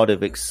quite a lot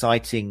of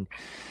exciting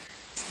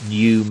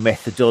new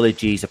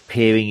methodologies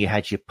appearing. You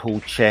had your pull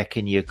check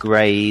and your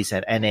Grays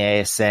and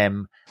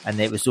NASM. And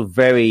it was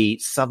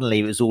suddenly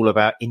it was all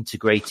about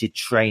integrated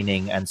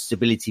training, and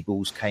stability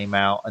balls came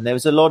out. And there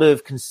was a lot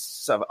of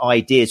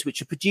ideas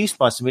which are produced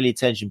by some really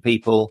intelligent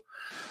people,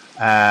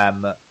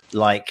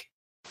 like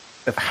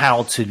of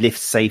how to lift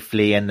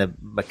safely and the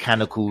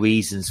mechanical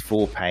reasons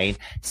for pain.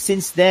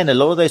 Since then, a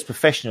lot of those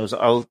professionals,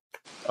 I'll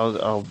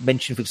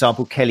mention, for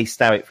example, Kelly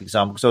Starrett, for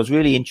example, because I was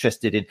really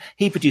interested in,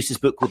 he produced this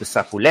book called The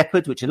Supple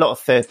Leopard, which a lot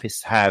of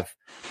therapists have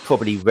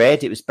probably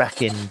read. It was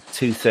back in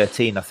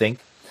 2013, I think.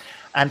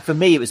 And for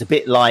me, it was a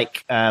bit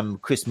like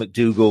Chris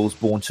McDougall's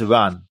Born to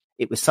Run.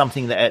 It was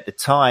something that at the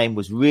time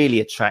was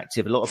really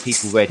attractive. A lot of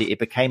people read it. It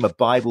became a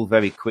Bible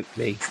very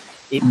quickly.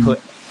 It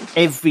put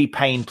every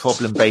pain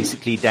problem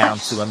basically down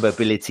to a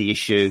mobility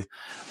issue.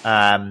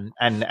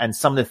 And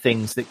some of the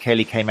things that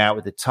Kelly came out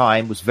with at the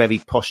time was very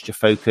posture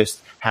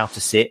focused, how to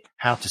sit,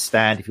 how to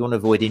stand. If you want to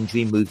avoid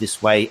injury, move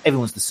this way.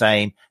 Everyone's the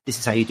same. This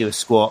is how you do a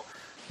squat.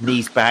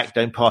 Knees back,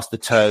 don't pass the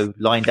toe,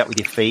 lined up with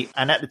your feet.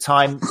 And at the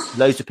time,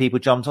 loads of people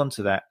jumped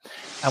onto that.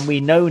 And we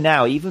know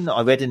now, even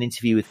I read an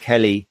interview with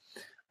Kelly,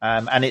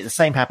 and the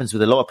same happens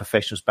with a lot of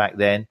professionals back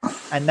then.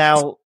 And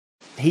now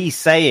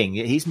he's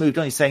moved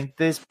on. He's saying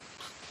there's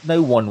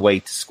no one way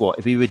to squat.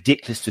 It'd be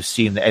ridiculous to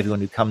assume that everyone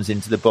who comes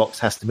into the box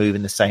has to move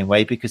in the same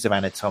way because of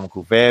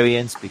anatomical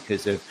variance,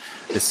 because of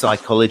the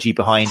psychology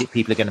behind it.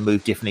 People are going to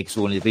move differently because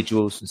all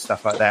individuals and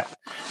stuff like that.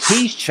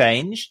 He's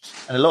changed,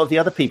 and a lot of the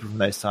other people from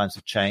those times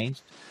have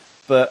changed.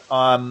 But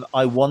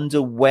I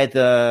wonder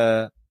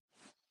whether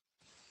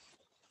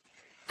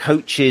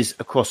coaches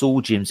across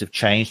all gyms have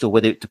changed, or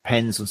whether it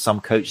depends on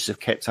some coaches have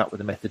kept up with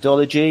the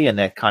methodology and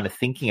they're kind of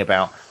thinking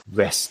about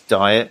rest,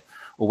 diet,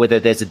 or whether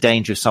there's a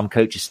danger of some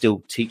coaches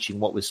still teaching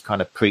what was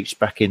kind of preached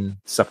back in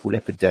Supple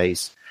Leopard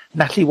days.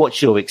 Natalie,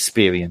 what's your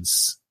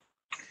experience?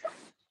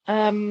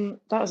 That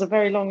was a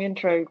very long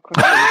intro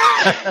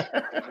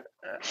question.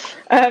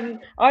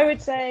 I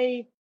would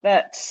say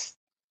that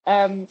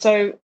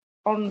so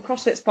on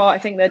CrossFit's part, I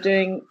think they're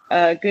doing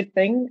a good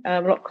thing.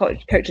 A lot of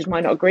coaches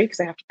might not agree because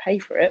they have to pay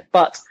for it,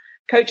 but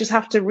coaches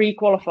have to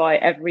re-qualify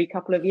every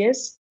couple of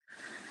years.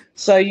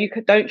 So you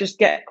don't just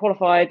get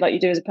qualified like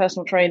you do as a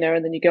personal trainer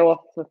and then you go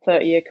off for a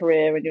 30-year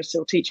career and you're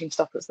still teaching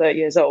stuff that's 30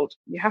 years old.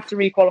 You have to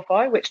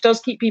re-qualify, which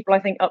does keep people, I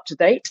think, up to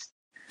date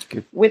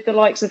with the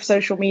likes of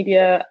social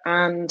media,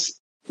 and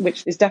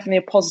which is definitely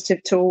a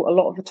positive tool a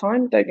lot of the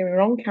time. Don't get me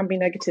wrong, can be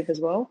negative as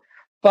well.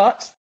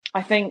 But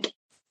I think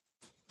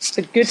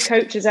the good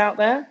coaches out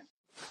there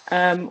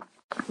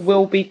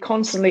will be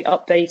constantly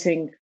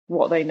updating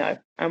what they know,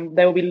 and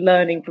they will be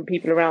learning from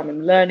people around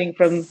them, learning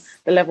from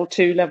the level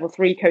 2, level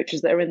 3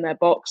 coaches that are in their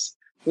box,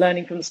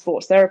 learning from the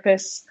sports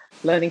therapists,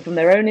 learning from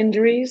their own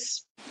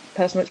injuries,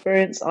 personal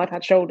experience. I've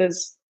had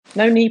shoulders,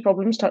 no knee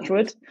problems, touch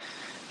wood,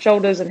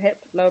 shoulders and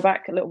hip, lower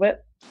back a little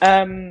bit,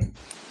 and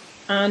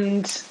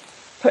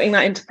putting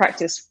that into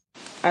practice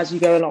as you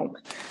go along.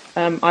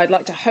 I'd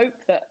like to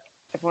hope that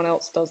everyone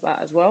else does that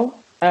as well.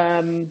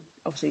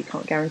 Obviously, you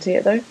can't guarantee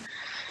it though.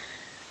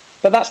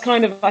 But that's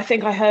kind of, I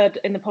think I heard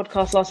in the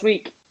podcast last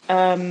week,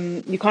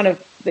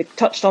 they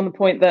touched on the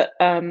point that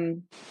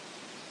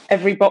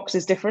every box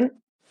is different,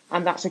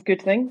 and that's a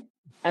good thing.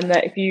 And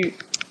that if you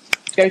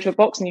go to a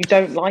box and you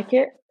don't like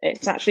it,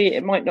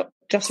 it might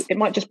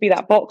just be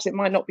that box. It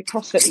might not be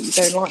CrossFit that you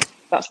don't like.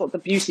 That's what the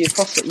beauty of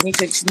CrossFit. You need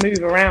to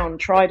move around,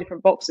 try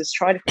different boxes,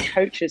 try different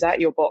coaches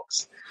at your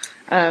box,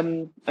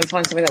 and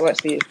find something that works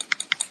for you.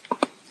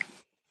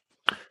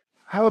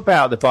 How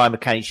about the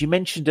biomechanics? You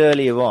mentioned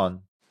earlier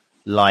on,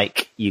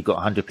 like you've got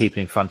 100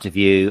 people in front of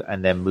you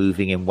and they're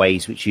moving in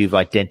ways which you've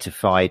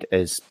identified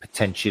as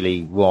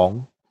potentially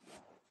wrong.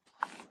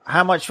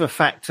 How much of a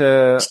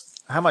factor,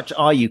 how much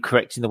are you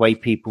correcting the way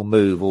people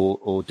move,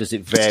 or does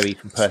it vary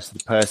from person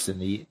to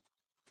person?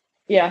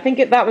 Yeah, I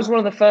think that was one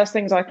of the first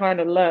things I kind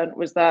of learned,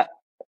 was that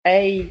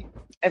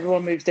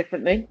everyone moves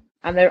differently.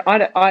 And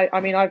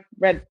I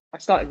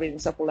started reading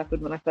Supple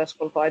Leopard when I first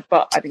qualified,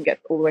 but I didn't get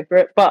all the way through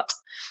it. But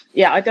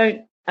yeah,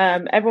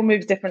 everyone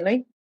moves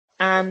differently.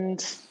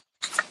 And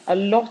a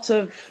lot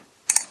of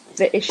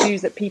the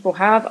issues that people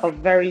have are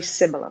very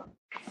similar.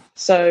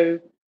 So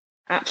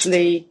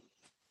actually,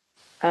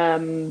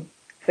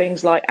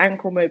 things like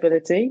ankle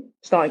mobility,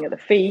 starting at the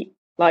feet,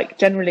 like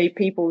generally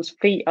people's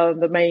feet are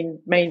the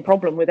main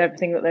problem with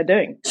everything that they're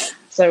doing.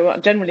 So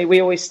generally we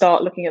always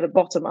start looking at the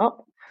bottom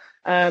up.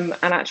 And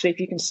actually, if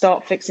you can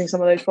start fixing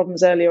some of those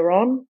problems earlier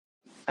on,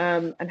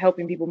 and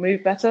helping people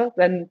move better,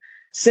 then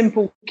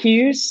simple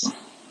cues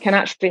can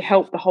actually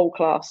help the whole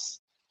class.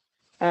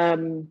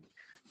 And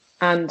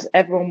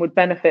everyone would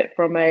benefit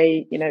from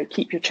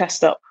keep your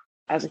chest up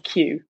as a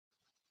cue.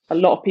 A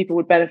lot of people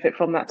would benefit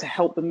from that to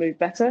help them move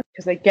better,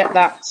 because they get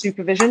that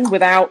supervision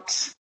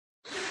without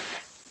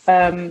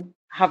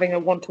having a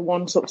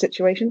one-to-one sort of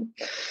situation,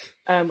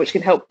 which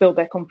can help build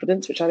their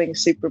confidence, which I think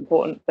is super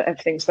important for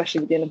everything,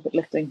 especially with the Olympic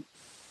lifting.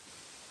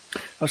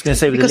 I was going to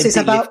say, with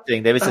Olympic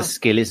lifting, there is a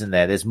skill, isn't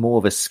there? There's more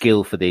of a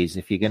skill for these.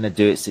 If you're going to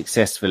do it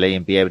successfully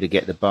and be able to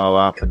get the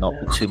bar up and not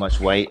put too much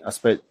weight, I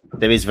suppose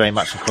there is very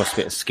much in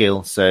CrossFit a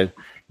skill, so you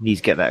need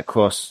to get that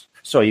across.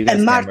 Sorry, you.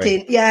 And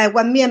Martin,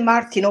 when me and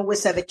Martin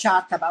always have a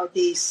chat about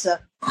this,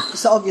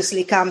 so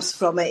obviously comes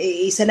from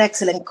he's an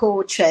excellent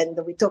coach, and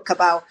we talk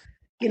about,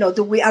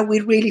 are we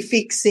really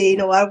fixing,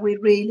 or are we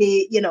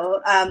really,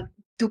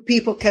 do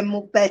people can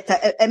move better?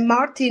 And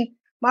Martin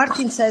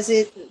says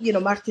it,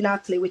 Martin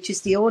Atley, which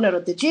is the owner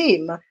of the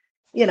gym,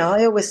 he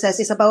always says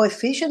it's about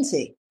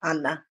efficiency,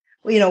 Anna.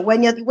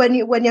 When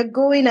you're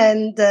going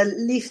and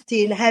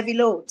lifting heavy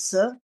loads,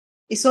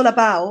 it's all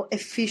about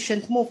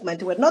efficient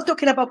movement. We're not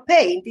talking about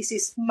pain. This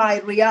is my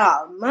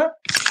realm.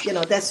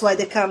 That's why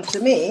they come to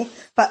me.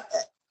 But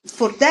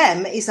for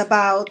them, it's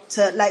about,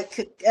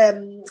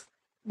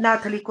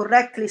 Natalie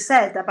correctly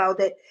said, about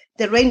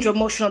the range of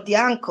motion of the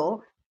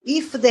ankle.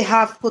 If they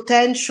have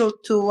potential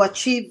to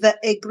achieve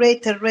a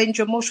greater range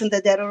of motion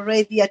that they're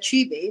already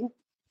achieving,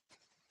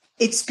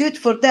 it's good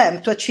for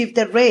them to achieve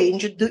the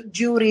range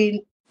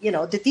during,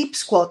 the deep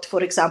squat,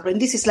 for example. And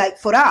this is like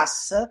for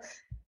us,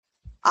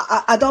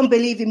 I don't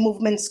believe in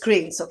movement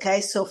screens,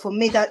 okay? So for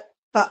me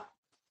but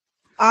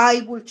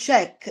I will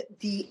check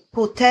the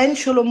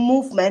potential of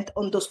movement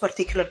on those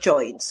particular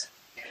joints.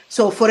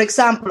 So for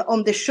example,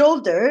 on the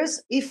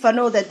shoulders, if I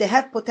know that they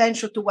have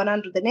potential to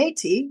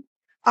 180,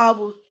 I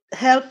will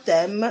help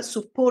them,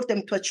 support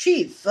them to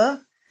achieve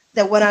the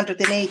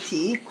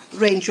 180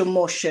 range of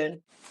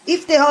motion.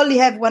 If they only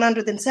have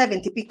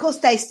 170, because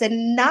that is the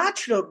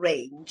natural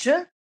range,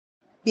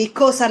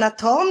 because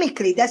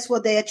anatomically that's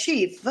what they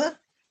achieve,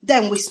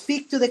 then we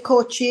speak to the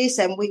coaches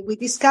and we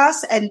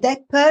discuss, and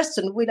that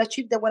person will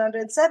achieve the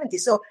 170.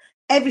 So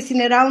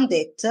everything around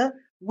it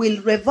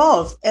will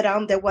revolve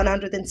around the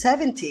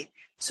 170.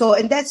 So,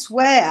 and that's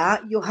where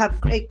you have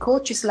great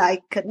coaches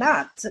like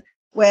Nat,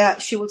 where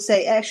she would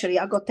say, actually,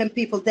 I got 10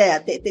 people there.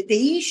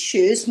 The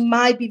issues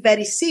might be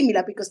very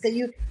similar because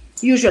they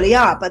usually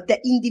are, but the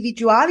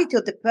individuality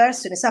of the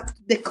person is up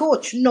to the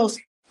coach. Knows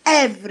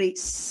every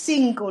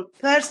single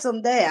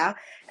person there,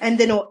 and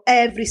they know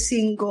every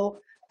single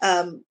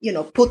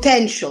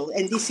potential.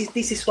 And this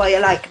is why I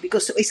like it,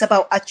 because it's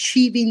about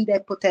achieving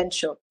their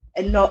potential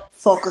and not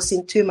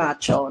focusing too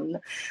much on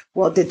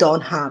what they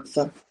don't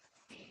have.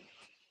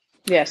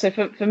 Yeah. So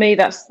for me,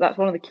 that's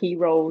one of the key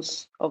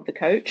roles of the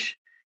coach,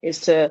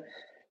 is to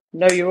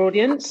know your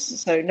audience.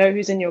 So know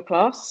who's in your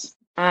class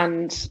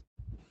and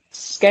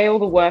scale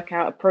the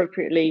workout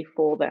appropriately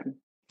for them.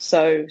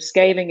 So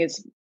scaling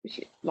is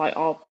like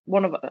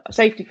one of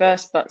safety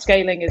first, but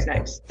scaling is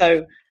next.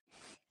 So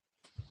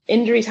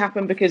injuries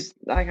happen because,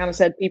 like Anna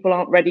said, people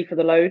aren't ready for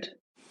the load.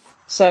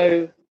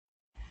 So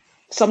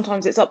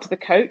sometimes it's up to the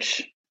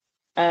coach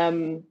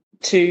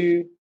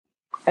to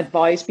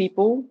advise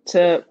people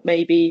to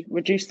maybe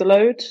reduce the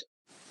load,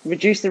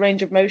 reduce the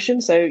range of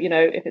motion. So,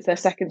 if it's their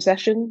second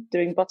session,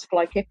 doing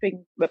butterfly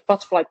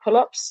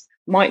pull-ups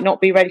might not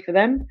be ready for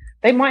them.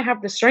 They might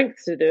have the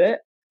strength to do it,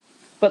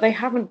 but they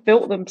haven't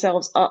built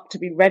themselves up to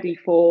be ready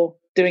for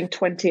doing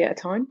 20 at a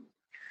time.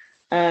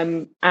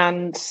 I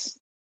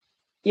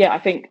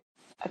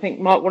think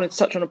Mark wanted to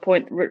touch on a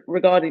point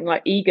regarding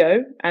like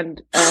ego,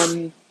 and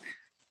that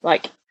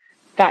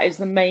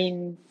is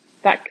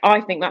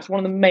I think that's one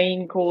of the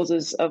main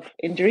causes of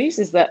injuries,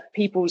 is that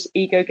people's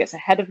ego gets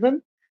ahead of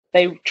them.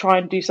 They try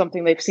and do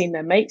something they've seen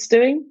their mates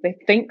doing, they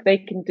think they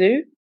can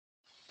do.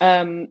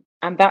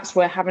 And that's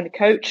where having a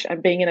coach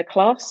and being in a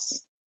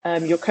class,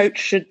 your coach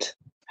should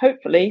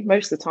hopefully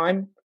most of the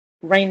time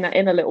rein that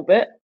in a little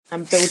bit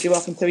and build you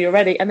up until you're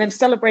ready, and then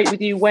celebrate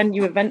with you when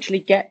you eventually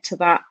get to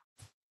that,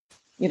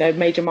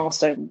 major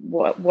milestone,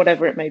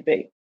 whatever it may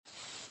be.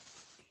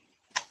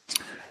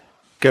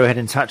 Go ahead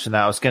and touch on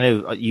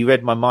that. You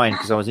read my mind,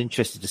 because I was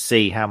interested to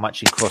see how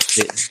much in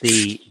CrossFit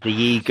the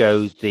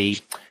ego,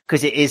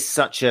 because it is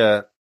such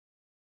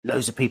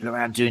loads of people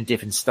around doing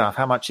different stuff.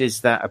 How much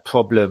is that a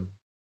problem?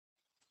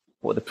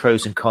 What are the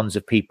pros and cons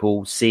of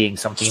people seeing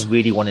something and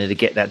really wanting to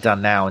get that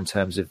done now in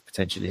terms of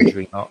potential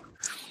injury, Mark?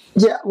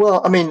 Yeah,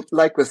 well, I mean,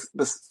 like with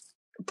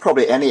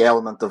probably any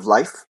element of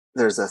life,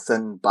 there's a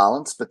thin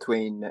balance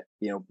between,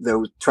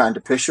 those trying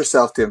to push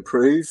yourself to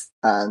improve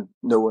and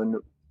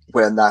knowing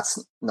when that's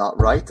not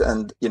right.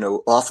 And,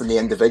 often the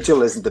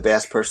individual isn't the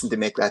best person to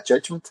make that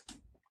judgment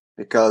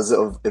because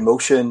of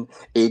emotion,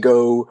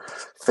 ego,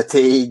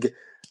 fatigue,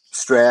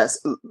 stress,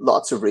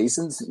 lots of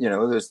reasons.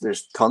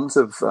 There's tons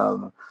of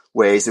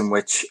ways in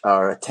which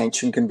our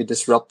attention can be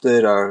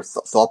disrupted, our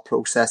thought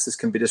processes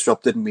can be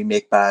disrupted, and we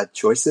make bad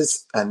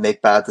choices and make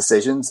bad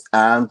decisions.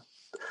 And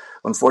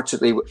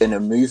unfortunately, in a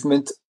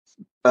movement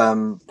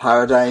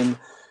paradigm,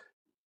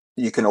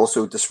 you can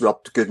also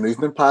disrupt good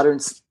movement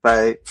patterns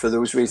for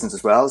those reasons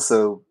as well.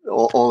 So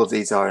all of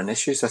these are an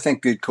issue. So I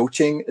think good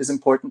coaching is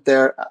important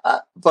there.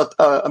 But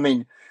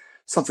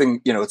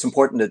something, it's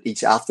important that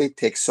each athlete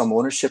takes some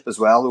ownership as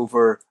well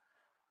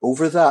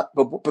over that.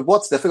 But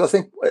what's difficult, I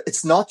think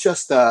it's not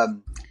just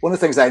one of the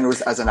things I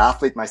noticed as an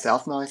athlete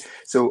myself now,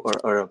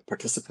 or a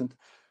participant.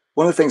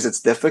 One of the things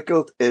that's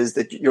difficult is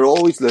that you're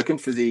always looking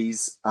for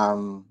these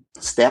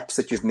steps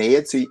that you've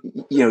made. So,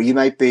 you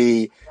might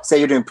be, say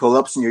you're doing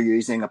pull-ups and you're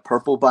using a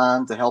purple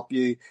band to help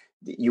you.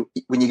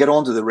 When you get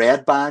onto the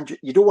red band,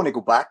 you don't want to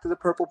go back to the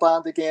purple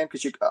band again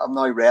because I'm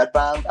now red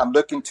band. I'm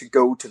looking to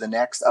go to the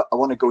next. I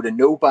want to go to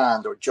no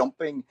band or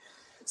jumping.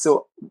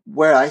 So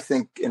where I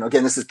think,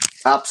 again, this is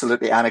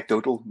absolutely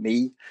anecdotal,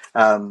 me,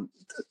 to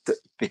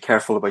be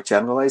careful about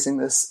generalizing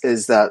this,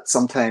 is that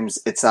sometimes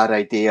it's that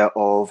idea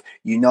of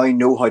you now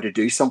know how to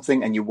do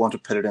something and you want to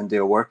put it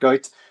into a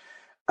workout.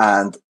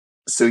 And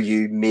so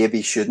you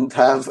maybe shouldn't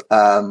have,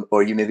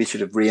 or you maybe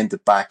should have reined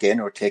it back in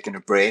or taken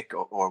a break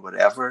or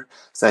whatever.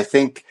 So I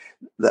think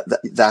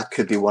that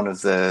could be one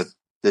of the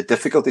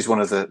difficulties,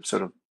 one of the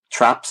sort of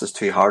traps is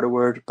too hard a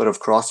word, but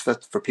of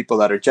CrossFit, for people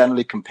that are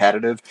generally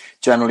competitive,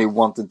 generally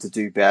wanting to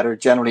do better,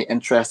 generally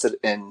interested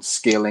in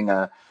scaling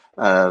a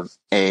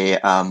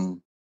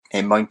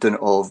mountain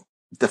of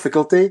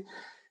difficulty.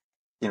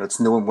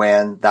 It's knowing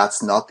when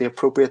that's not the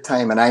appropriate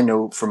time. And I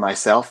know for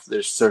myself,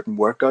 there's certain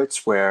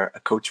workouts where a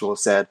coach will have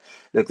said,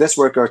 look, this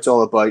workout's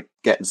all about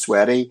getting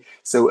sweaty.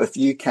 So if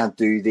you can't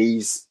do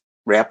these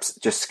reps,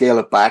 just scale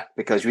it back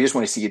because we just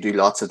want to see you do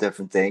lots of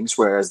different things.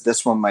 Whereas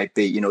this one might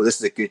be, this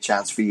is a good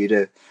chance for you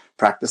to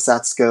practice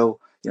that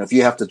skill. If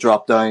you have to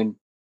drop down,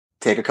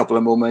 take a couple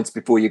of moments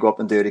before you go up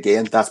and do it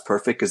again, that's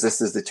perfect because this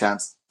is the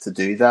chance to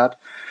do that.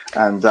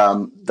 And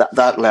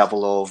that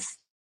level of,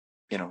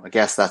 I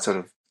guess that sort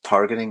of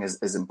targeting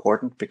is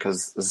important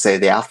because, as I say,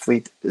 the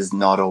athlete is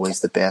not always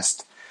the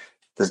best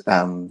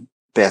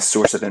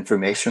source of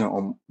information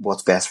on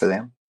what's best for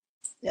them.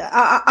 Yeah,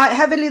 I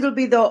have a little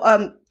bit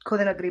of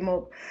couldn't agree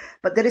more,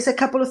 but there is a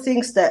couple of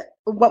things that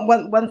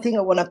one thing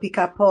I want to pick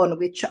up on,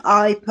 which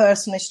I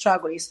personally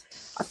struggle is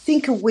I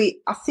think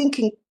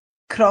in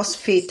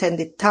CrossFit and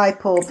the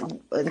type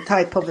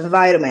of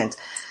environment,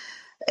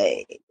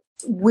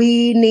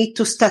 we need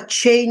to start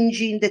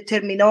changing the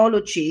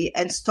terminology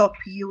and stop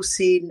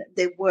using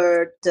the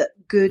word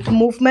good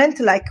movement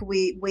like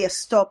we have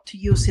stopped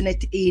using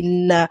it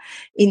in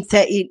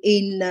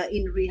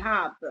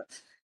rehab.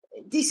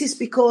 This is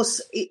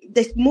because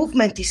the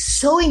movement is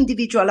so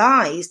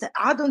individualized.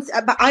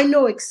 But I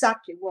know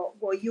exactly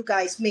what you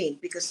guys mean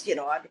because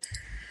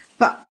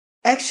but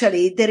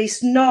actually, there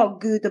is no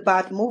good or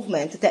bad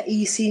movement. There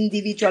is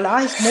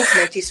individualized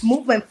movement. It's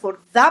movement for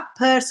that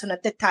person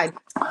at the time.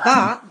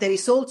 But there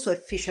is also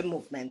efficient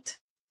movement.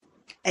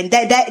 And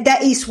that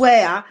is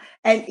where,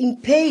 and in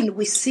pain,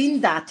 we've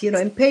seen that,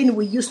 in pain,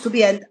 we used to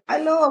be, and I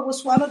know I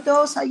was one of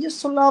those. I used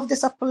to love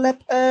this upper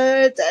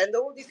leopard and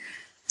all this.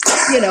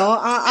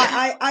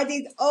 I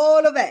did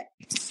all of it.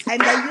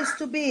 And I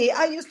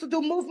used to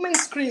do movement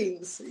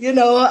screens.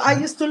 I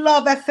used to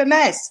love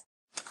FMS.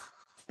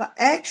 But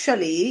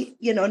actually,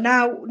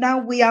 now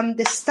we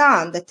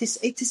understand that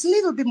it is a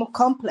little bit more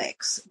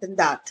complex than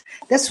that.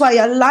 That's why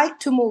I like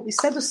to move,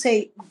 instead of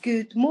say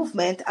good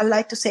movement, I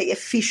like to say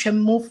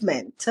efficient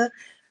movement.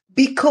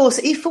 Because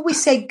if we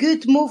say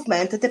good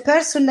movement, the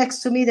person next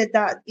to me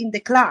that in the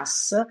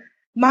class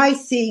might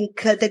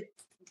think that,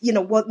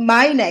 what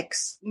the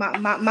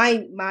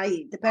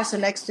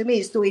person next to me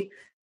is doing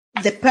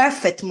the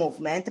perfect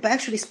movement, but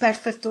actually it's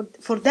perfect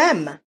for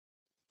them.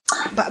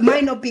 But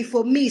might not be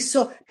for me.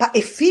 So, but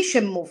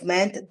efficient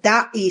movement,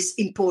 that is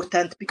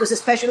important, because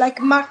especially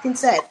like Martin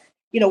said,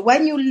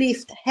 when you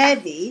lift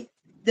heavy,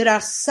 there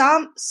are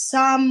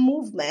some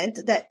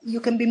movement that you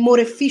can be more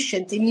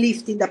efficient in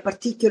lifting the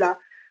particular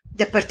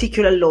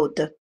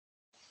load.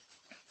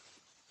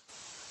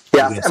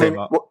 Yeah,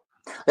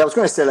 I was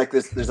going to say, like,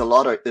 there's a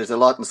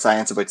lot in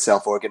science about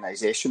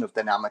self-organization of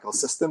dynamical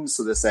systems.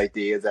 So this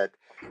idea that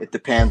it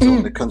depends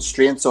on the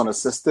constraints on a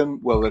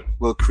system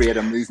will create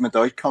a movement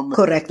outcome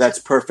that's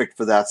perfect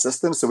for that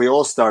system. So we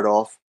all start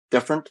off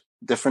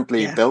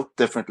differently built,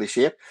 differently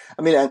shaped.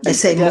 I mean, I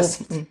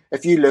guess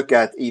if you look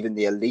at even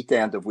the elite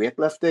end of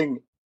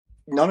weightlifting,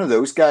 none of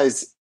those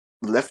guys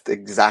lift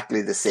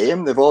exactly the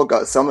same. They've all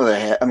got some of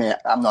the, I mean,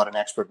 I'm not an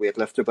expert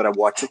weightlifter, but I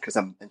watch it because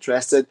I'm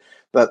interested.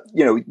 But,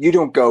 you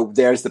don't go,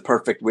 there's the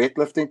perfect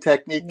weightlifting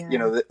technique.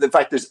 Yeah. In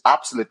fact, there's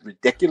absolute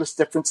ridiculous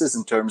differences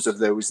in terms of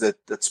those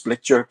that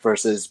split jerk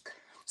versus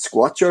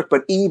squat jerk.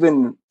 But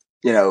even,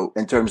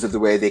 in terms of the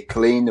way they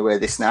clean, the way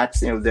they snatch,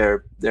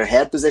 their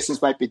head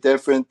positions might be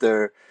different.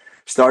 Their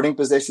starting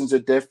positions are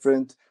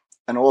different.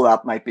 And all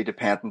that might be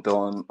dependent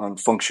on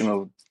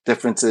functional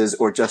differences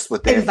or just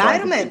what they're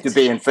environment to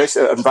be in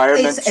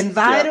environment. It's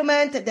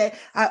environment. Yeah.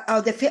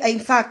 In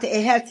fact,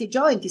 a healthy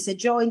joint is a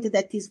joint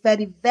that is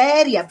very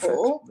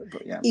variable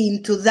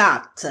into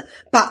that.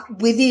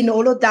 But within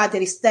all of that,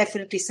 there is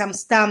definitely some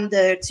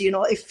standards,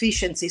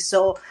 efficiency.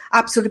 So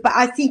absolutely. But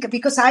I think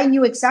because I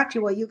knew exactly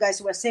what you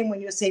guys were saying when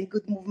you were saying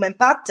good movement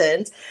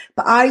patterns,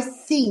 but I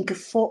think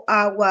for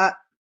our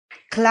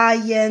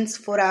clients,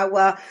 for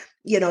our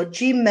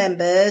gym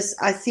members,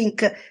 I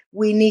think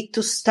we need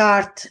to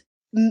start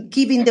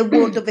giving the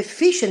word of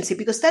efficiency,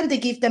 because then they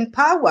give them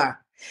power.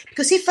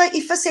 Because if I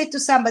say to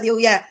somebody, oh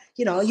yeah,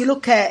 you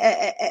look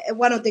at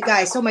one of the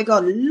guys, oh my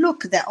God,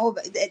 look,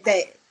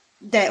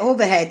 the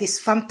overhead is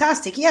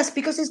fantastic. Yes,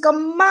 because he's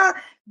got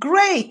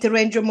great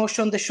range of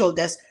motion on the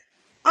shoulders.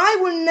 I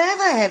will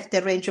never have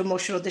the range of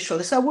motion on the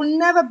shoulders. So I will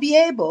never be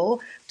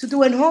able to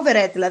do an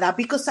overhead like that,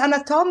 because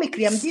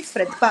anatomically I'm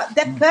different. But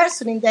that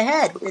person in the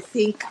head, they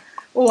think,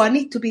 oh, I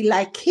need to be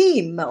like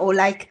him or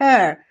like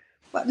her.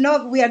 But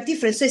no, we are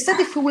different. So instead,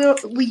 if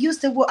we use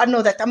the word, I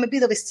know that I'm a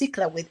bit of a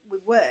stickler with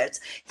words.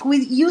 If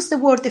we use the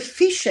word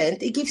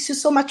efficient, it gives you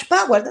so much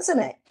power, doesn't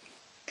it?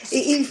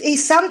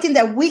 It's something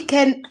that we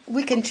can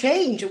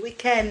change. We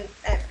can,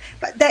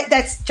 but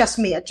that's just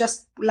me. I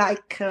just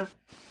like, I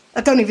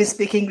don't even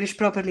speak English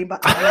properly,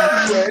 but I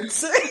like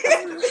words.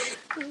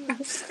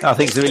 I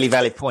think it's a really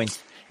valid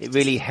point. It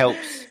really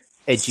helps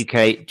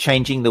educate.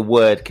 Changing the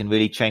word can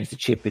really change the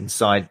chip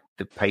inside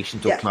the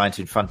patient or client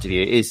in front of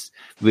you. It is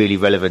really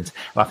relevant.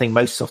 And I think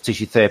most soft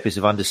tissue therapists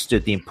have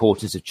understood the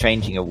importance of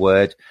changing a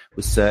word,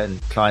 with certain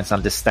clients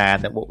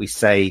understand that what we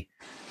say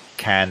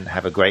can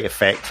have a great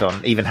effect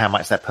on even how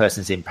much that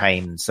person's in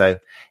pain. So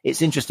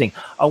it's interesting.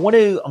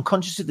 I'm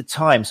conscious of the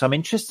time, so I'm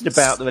interested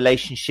about the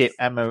relationship.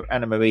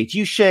 Anna Marie, do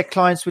you share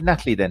clients with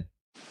Natalie then?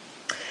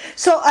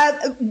 So,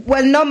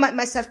 well, not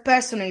myself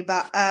personally,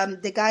 but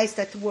the guys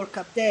that work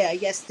up there,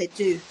 yes, they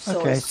do.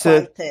 So,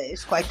 okay,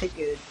 it's quite a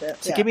good.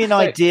 So give me an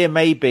idea,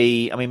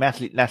 maybe. I mean,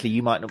 Natalie,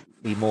 you might not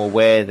be more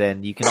aware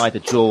than you can either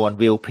draw on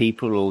real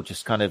people or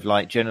just kind of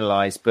like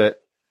generalize.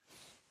 But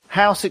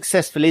how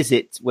successful is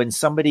it when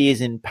somebody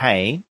is in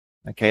pain?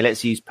 Okay,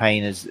 let's use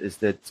pain as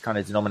the kind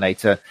of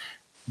denominator.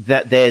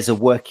 That there's a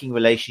working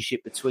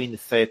relationship between the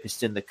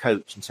therapist and the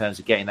coach in terms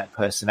of getting that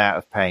person out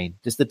of pain.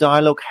 Does the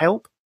dialogue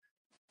help?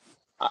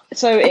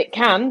 So it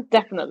can,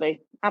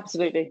 definitely,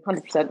 absolutely,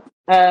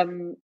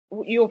 100%.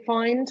 You'll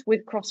find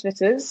with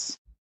CrossFitters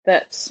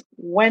that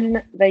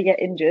when they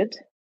get injured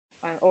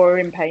or are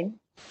in pain,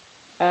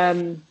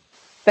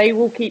 they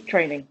will keep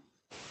training.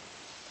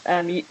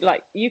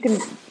 You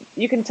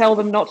can tell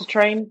them not to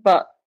train,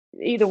 but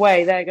either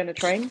way, they're going to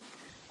train.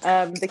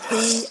 The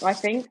key, I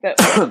think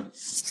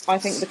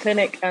the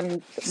clinic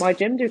and my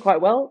gym do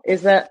quite well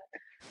is that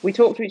we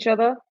talk to each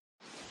other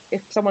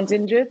if someone's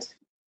injured,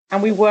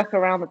 and we work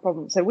around the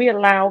problem. So we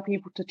allow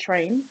people to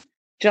train,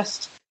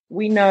 just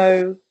we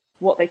know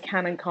what they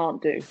can and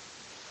can't do.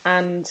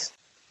 And,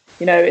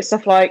 it's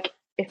stuff like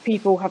if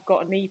people have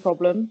got a knee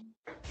problem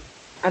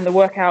and the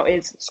workout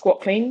is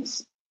squat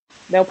cleans,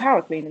 they'll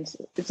power clean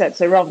instead.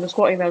 So rather than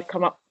squatting, they'll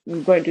come up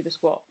and won't do the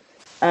squat.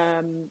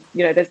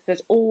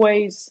 There's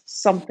always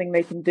something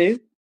they can do.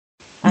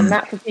 And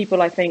that for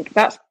people, I think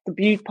that's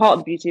part of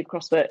the beauty of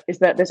CrossFit is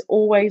that there's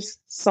always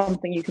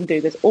something you can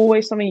do. There's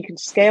always something you can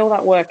scale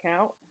that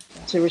workout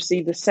to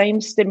receive the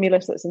same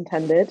stimulus that's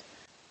intended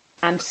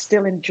and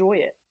still enjoy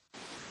it.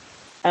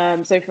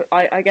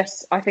 I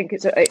guess I think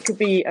it could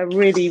be a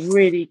really,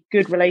 really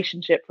good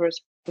relationship for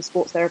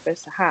sports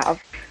therapists to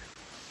have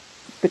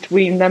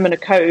between them and a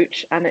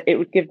coach, and it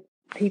would give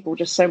people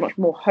just so much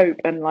more hope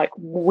and like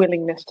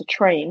willingness to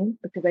train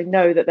because they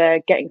know that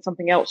they're getting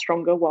something else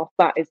stronger whilst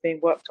that is being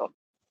worked on.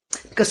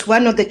 Because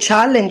one of the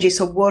challenges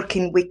of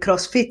working with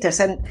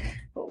CrossFitters, and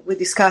we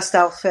discussed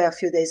a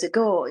few days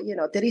ago,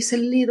 there is a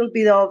little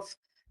bit of,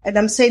 and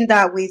I'm saying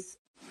that with,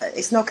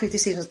 it's not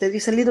criticism, there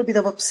is a little bit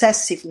of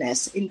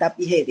obsessiveness in that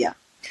behavior.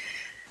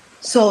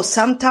 So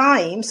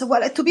sometimes,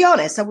 well, to be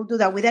honest, I would do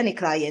that with any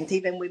client,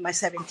 even with my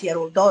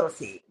 70-year-old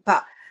Dorothy,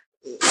 but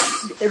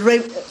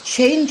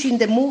changing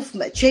the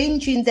movement,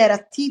 changing their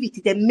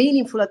activity, their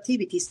meaningful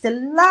activity is the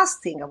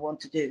last thing I want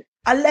to do.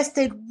 Unless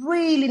they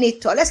really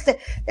need to, unless they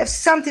have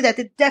something that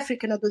they definitely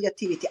cannot do the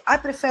activity. I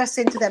prefer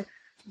saying to them,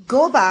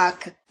 go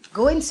back,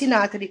 go and see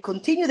Natalie,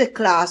 continue the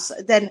class,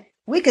 then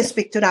we can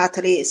speak to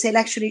Natalie, say,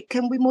 actually,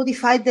 can we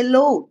modify the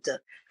load?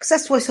 Because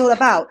that's what it's all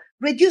about.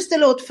 Reduce the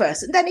load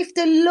first. And then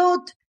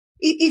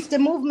if the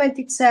movement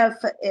itself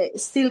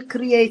still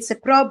creates a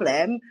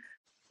problem,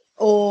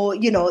 or,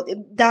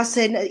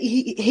 doesn't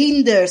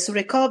hinders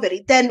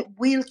recovery, then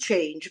we'll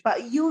change.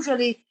 But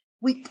usually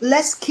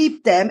let's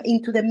keep them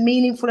into the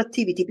meaningful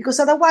activity, because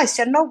otherwise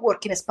you're not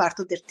working as part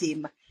of their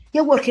team.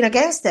 You're working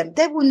against them.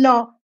 They will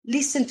not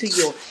listen to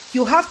you.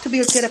 You have to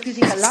build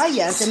therapeutic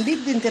alliance, and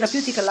building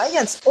therapeutic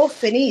alliance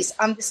often is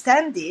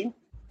understanding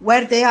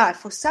where they are.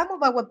 For some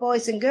of our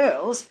boys and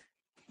girls,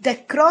 the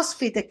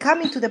CrossFit, the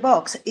coming to the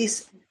box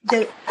is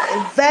the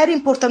very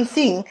important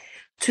thing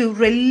to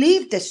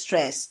relieve the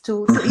stress,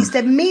 is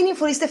the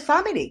meaningful, is the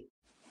family.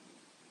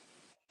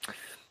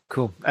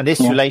 Cool. And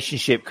this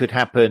relationship could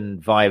happen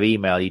via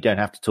email. You don't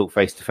have to talk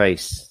face to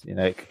face.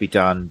 It could be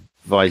done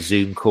via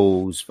Zoom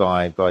calls,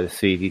 by the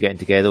three of you getting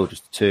together, or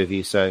just the two of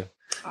you. So,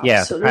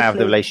 the power of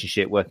the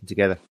relationship working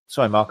together.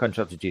 Sorry, Mark, I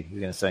interrupted you. You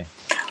were going to say.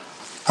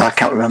 I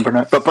can't remember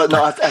now. But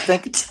no, I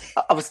think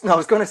I was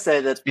going to say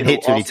that it's been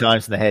hit too many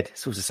times in the head.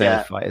 It's also the same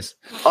with fighters.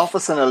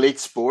 Office and elite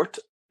sport,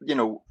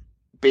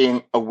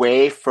 being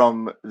away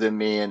from the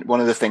main,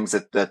 one of the things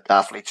that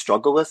athletes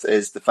struggle with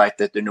is the fact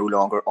that they're no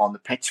longer on the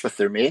pitch with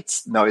their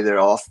mates. Now they're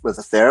off with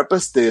a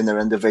therapist doing their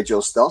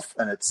individual stuff,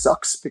 and it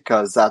sucks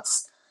because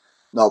that's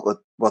not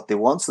what they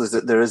want. So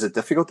there is a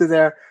difficulty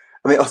there.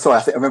 I mean,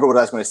 I remember what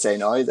I was going to say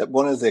now, that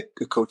one of the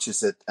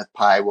coaches at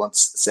Pi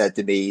once said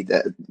to me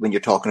that when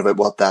you're talking about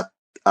what that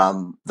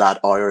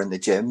hour in the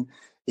gym,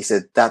 he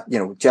said that,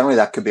 generally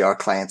that could be our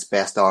client's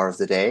best hour of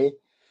the day.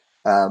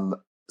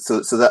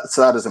 So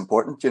that is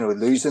important.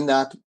 Losing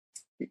that,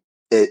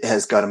 it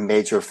has got a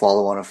major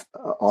follow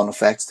on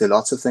effects to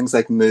lots of things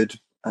like mood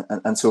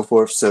and so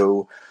forth.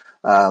 So,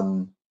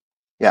 I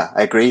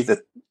agree that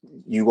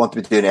you want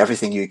to be doing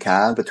everything you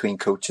can between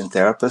coach and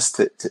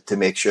therapist to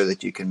make sure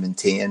that you can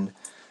maintain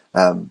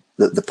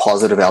the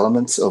positive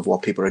elements of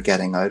what people are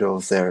getting out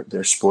of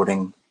their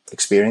sporting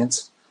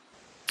experience.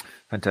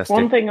 Fantastic.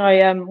 One thing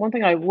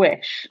I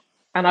wish,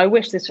 and I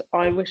wish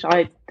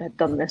I had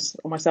done this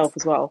on myself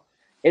as well,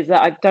 is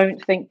that I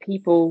don't think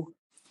people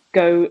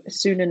go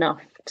soon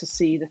enough to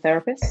see the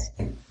therapist.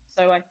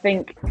 So I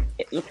think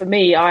for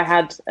me, I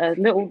had a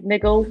little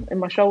niggle in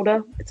my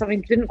shoulder.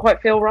 Something didn't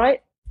quite feel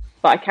right,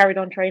 but I carried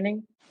on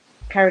training,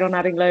 carried on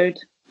adding load,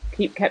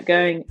 kept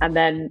going, and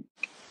then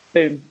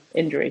boom,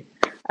 injury.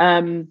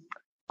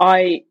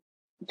 I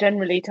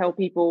generally tell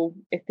people,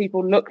 if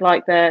people look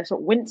like they're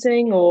sort of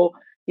wincing, or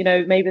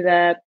maybe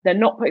they're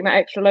not putting that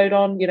extra load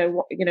on,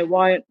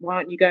 why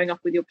aren't you going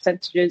up with your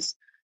percentages?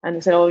 And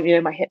they say,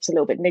 my hip's a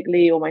little bit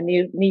niggly, or my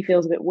knee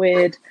feels a bit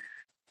weird.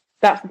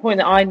 That's the point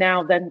that I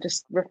now then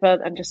just refer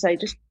and just say,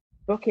 just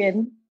book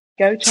in,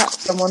 go chat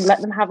to someone,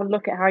 let them have a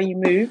look at how you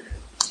move.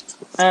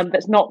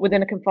 That's not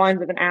within a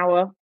confines of an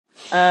hour,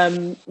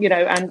 and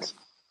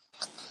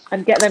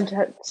get them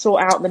to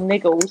sort out the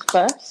niggles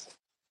first.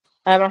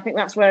 I think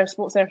that's where a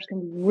sports therapist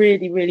can be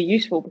really, really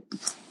useful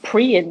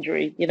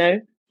pre-injury,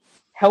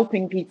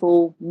 helping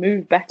people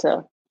move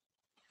better.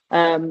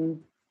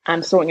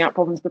 And sorting out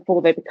problems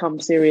before they become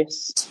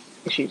serious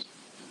issues.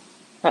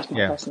 That's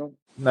my personal.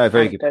 No,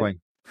 very good point.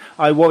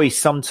 I worry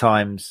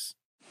sometimes,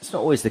 it's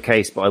not always the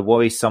case, but I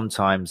worry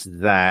sometimes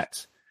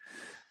that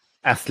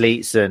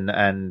athletes and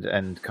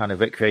kind of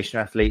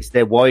recreational athletes,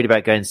 they're worried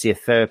about going to see a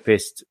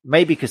therapist,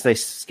 maybe because they're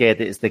scared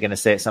that they're going to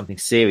say it's something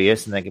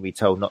serious and they're going to be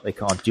told they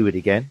can't do it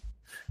again.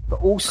 But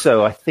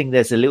also, I think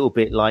there's a little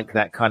bit like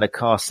that kind of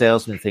car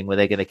salesman thing where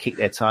they're going to kick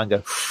their tire and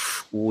go,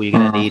 you're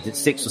going to need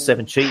 6 or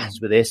 7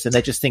 treatments with this. And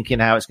they're just thinking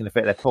how it's going to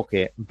affect their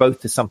pocket.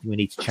 Both are something we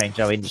need to change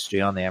our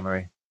industry, aren't they,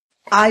 Anne-Marie?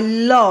 I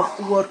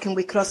love working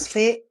with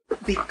CrossFit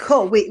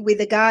because with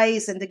the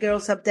guys and the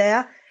girls up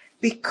there,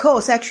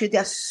 because actually they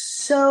are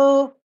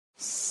so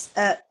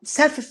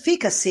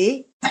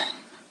self-efficacy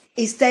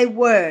is their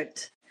word.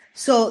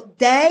 So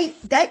they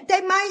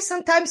might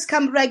sometimes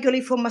come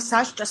regularly for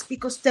massage just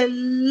because they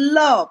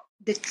love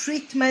the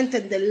treatment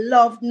and they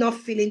love not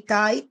feeling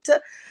tight.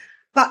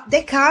 But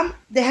they come,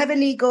 they have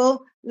an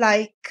ego,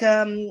 like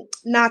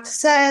Nat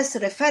says,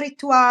 refer it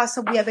to us,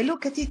 we have a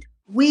look at it.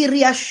 we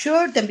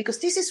reassure them, because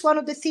this is one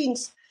of the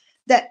things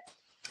that,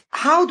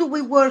 how do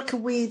we work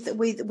with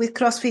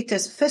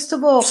CrossFitters? First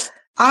of all,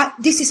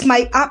 this is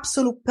my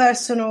absolute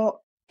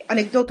personal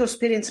anecdotal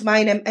experience,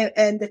 mine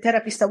and the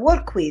therapists I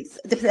work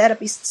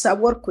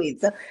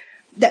with,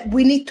 that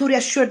we need to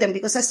reassure them,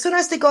 because as soon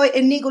as they go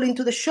and niggle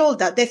into the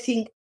shoulder, they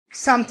think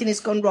something has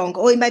gone wrong,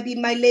 or it might be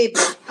my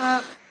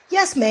labrum.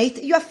 Yes,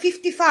 mate, you are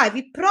 55.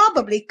 It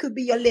probably could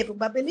be your labrum,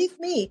 but believe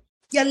me,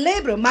 your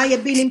labrum might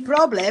have been in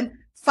problem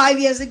 5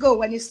 years ago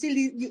when you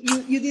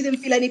didn't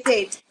feel any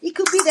pain. It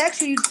could be that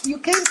actually you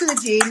came to the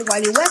gym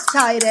while you were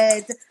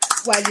tired,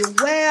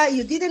 while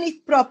you didn't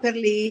eat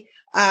properly,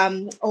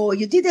 or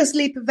you didn't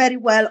sleep very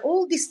well.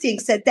 All these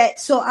things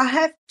so I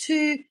have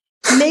to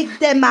make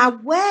them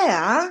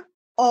aware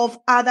of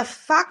other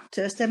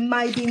factors that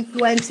might be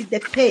influencing the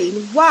pain,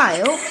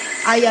 while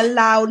I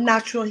allow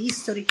natural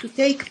history to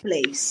take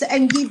place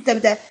and give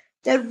them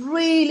the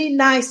really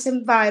nice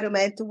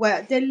environment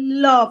where they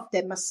love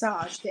the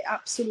massage. They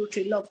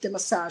absolutely love the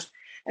massage.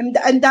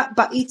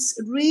 But it's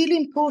really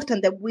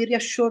important that we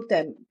reassure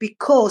them,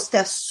 because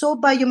they're so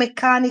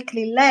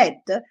biomechanically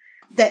led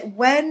that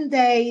when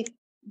they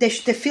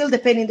feel the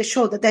pain in the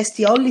shoulder, that's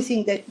the only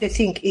thing that they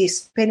think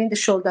is pain in the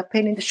shoulder,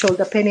 pain in the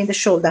shoulder, pain in the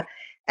shoulder.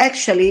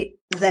 Actually,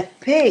 the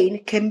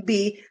pain can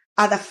be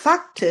other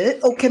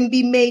factors, or can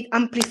be made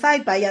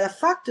amplified by other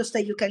factors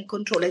that you can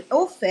control. And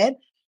often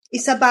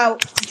it's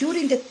about,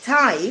 during the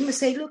time,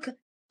 say, look,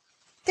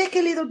 take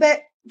a little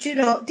bit,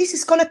 this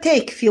is going to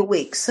take a few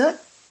weeks.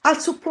 I'll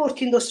support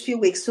you in those few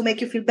weeks to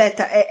make you feel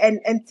better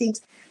and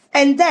things.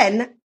 And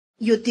then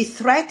you're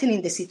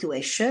de-threatening the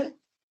situation.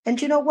 And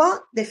you know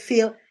what? They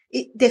feel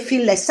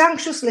less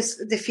anxious,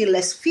 they feel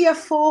less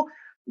fearful.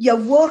 You're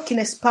working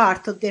as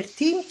part of their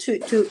team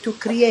to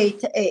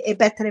create a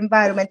better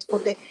environment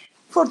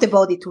for the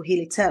body to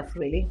heal itself,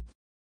 really.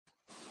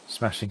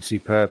 Smashing,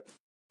 superb.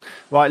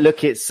 Right,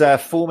 look, it's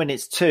 4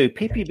 minutes to.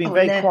 People have been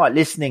very quiet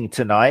listening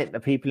tonight. The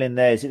people in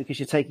there, is it because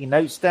you're taking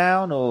notes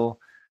down, or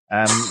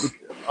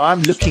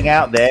I'm looking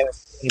out there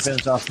if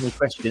anyone's asking me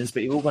questions,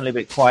 but you've all gone a little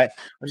bit quiet.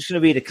 I'm just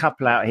going to read a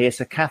couple out here.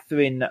 So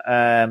Catherine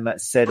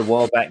said a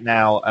while back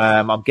now,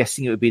 I'm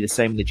guessing it would be the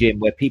same in the gym,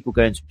 where people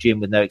go into a gym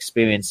with no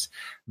experience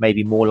may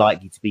be more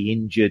likely to be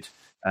injured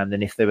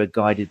than if they were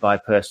guided by a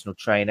personal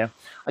trainer.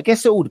 I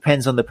guess it all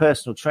depends on the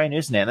personal trainer,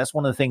 isn't it? And that's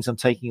one of the things I'm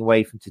taking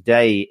away from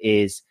today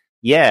is,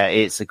 yeah,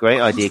 it's a great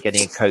idea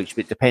getting a coach,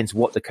 but it depends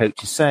what the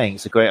coach is saying.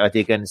 It's a great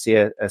idea going to see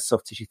a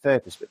soft tissue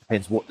therapist, but it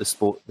depends what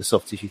the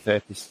soft tissue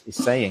therapist is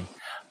saying.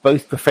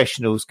 Both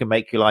professionals can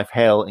make your life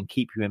hell and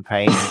keep you in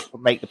pain,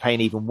 and make the pain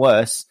even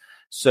worse.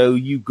 So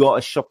you've got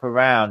to shop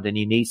around, and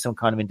you need some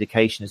kind of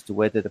indication as to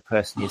whether the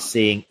person you're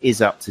seeing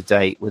is up to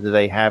date, whether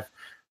they're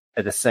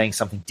saying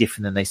something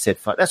different than they said.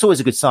 That's always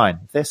a good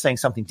sign. If they're saying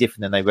something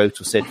different than they wrote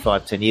or said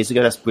 5-10 years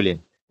ago, that's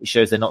brilliant. It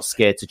shows they're not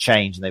scared to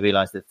change, and they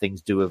realize that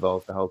things do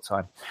evolve the whole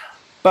time.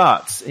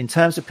 But in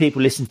terms of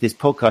people listening to this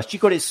podcast,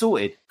 you've got it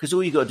sorted, because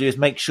all you've got to do is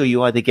make sure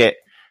you either get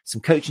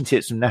some coaching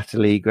tips from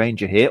Natalie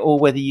Granger here, or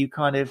whether you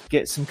kind of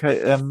get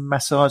some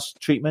massage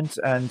treatment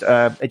and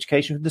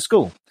education from the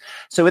school.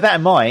 So with that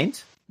in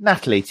mind,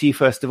 Natalie, to you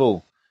first of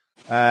all.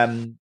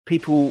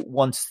 People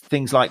want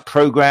things like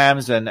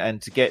programs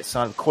and to get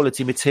some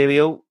quality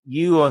material.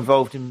 You are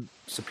involved in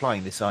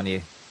supplying this, aren't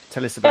you?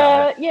 Tell us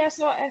about that. Yeah,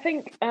 so I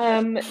think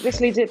this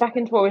leads it back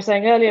into what we were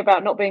saying earlier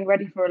about not being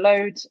ready for a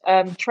load.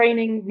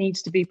 Training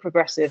needs to be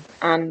progressive,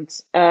 and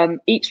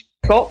each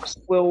box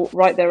will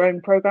write their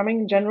own programming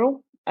in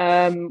general.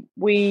 I'm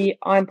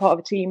part of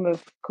a team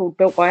called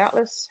Built by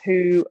Atlas,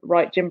 who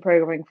write gym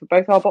programming for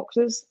both our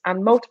boxes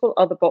and multiple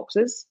other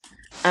boxes,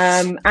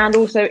 and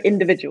also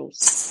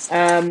individuals.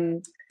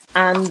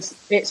 And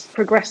it's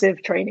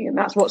progressive training, and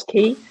that's what's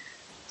key.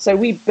 So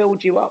we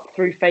build you up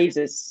through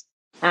phases,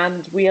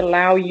 and we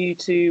allow you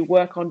to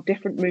work on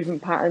different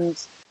movement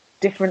patterns,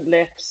 different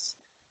lifts,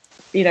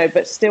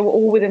 but still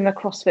all within the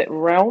CrossFit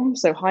realm.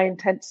 So high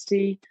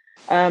intensity,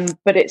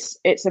 but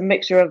it's a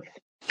mixture of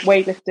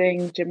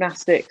weightlifting,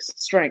 gymnastics,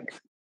 strength,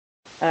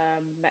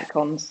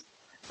 metcons,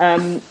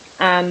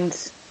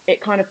 and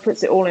it kind of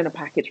puts it all in a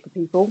package for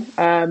people.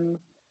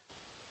 And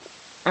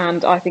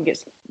I think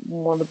it's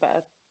one of the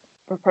better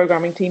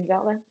programming teams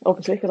out there,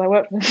 obviously, because I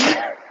work for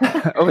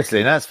them.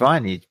 Obviously, that's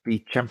fine. You'd be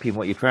championing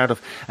what you're proud of.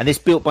 And this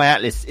Built by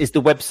Atlas, is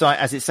the website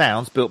as it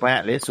sounds, Built by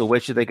Atlas, or where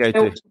should they go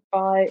to?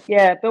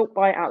 Built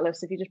by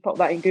Atlas. If you just pop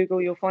that in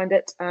Google, you'll find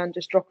it, and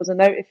just drop us a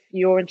note if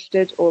you're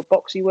interested, or a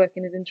box you work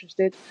in is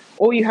interested,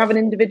 or you have an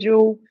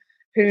individual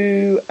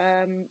who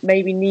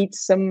maybe needs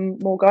some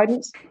more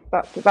guidance.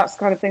 That's the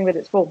kind of thing that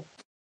it's for.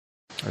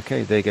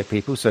 Okay, there you go,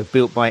 people. So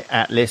Built by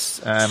Atlas,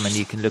 and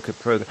you can look at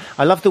program.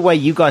 I love the way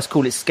you guys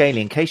call it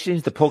scaling. In case you're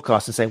into the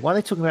podcast and say, why are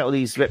they talking about all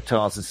these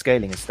reptiles and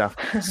scaling and stuff?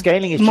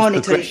 Scaling is just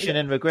progression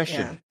and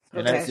regression.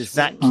 Yeah, it's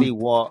exactly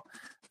what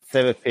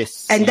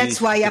therapists. And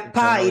that's why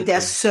API, they're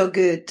so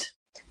good.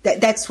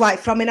 That's why,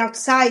 from an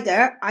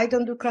outsider, I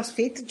don't do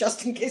CrossFit,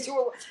 just in case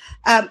you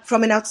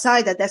from an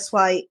outsider, that's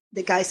why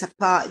the guys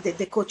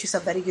the coaches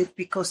are very good,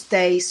 because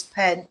they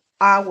spend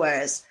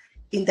hours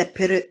in the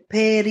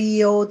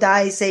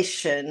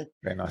periodization.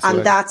 Very nice and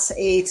word. That's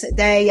it.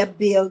 They are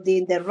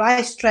building the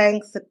right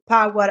strength, the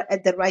power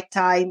at the right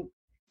time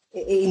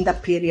in the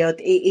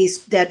period.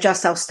 They're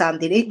just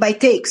outstanding. It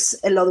might takes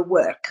a lot of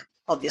work,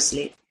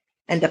 obviously,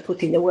 and they're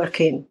putting the work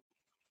in.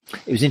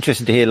 It was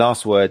interesting to hear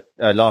last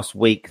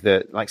week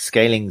that like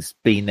scaling's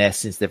been there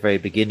since the very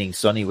beginning.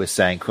 Sonny was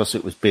saying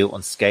CrossFit was built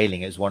on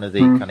scaling. It was one of the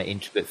kind of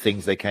intricate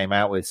things they came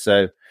out with.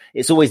 So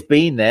it's always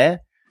been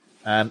there.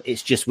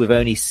 It's just we've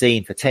only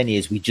seen for 10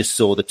 years, we just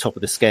saw the top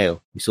of the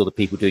scale. We saw the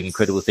people doing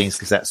incredible things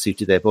because that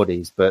suited their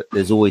bodies. But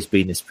there's always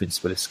been this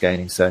principle of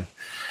scaling. So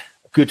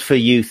good for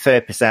you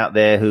therapists out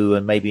there who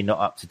are maybe not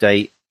up to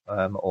date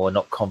or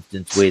not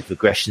confident with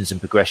regressions and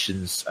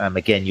progressions.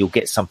 Again, you'll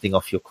get something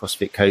off your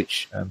CrossFit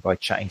coach by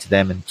chatting to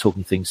them and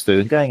talking things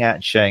through and going out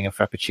and sharing a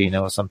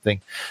Frappuccino or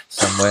something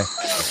somewhere.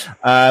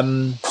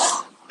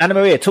 Anna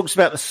Maria talks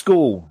about the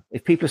school.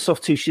 If people are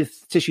soft tissue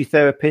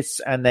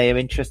therapists and they are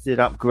interested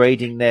in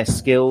upgrading their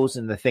skills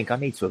and they think, I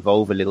need to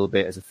evolve a little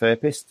bit as a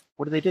therapist,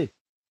 what do they do?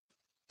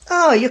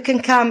 Oh, you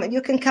can come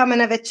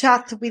and have a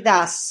chat with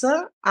us.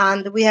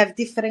 And we have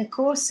different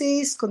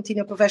courses,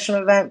 continuing professional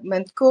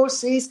development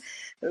courses,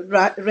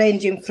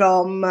 ranging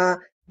from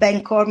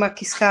Ben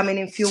Cormack is coming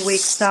in a few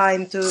weeks'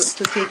 time to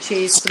teach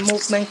his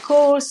movement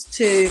course,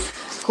 to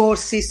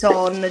courses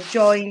on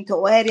joint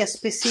or area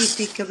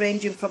specific,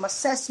 ranging from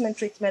assessment,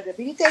 treatment,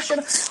 rehabilitation.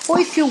 Or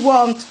if you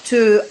want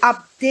to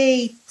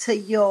update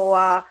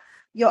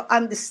your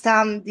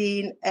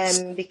understanding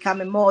and become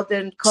a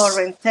modern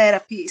current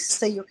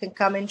therapist, you can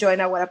come and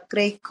join our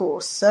upgrade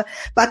course.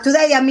 But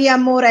today I'm here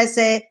more as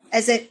a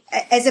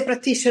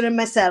practitioner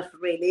myself,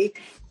 really,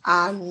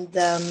 and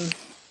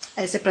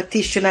as a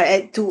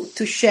practitioner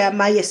to share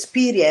my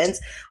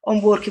experience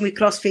on working with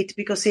CrossFit,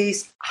 because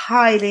it's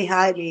highly,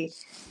 highly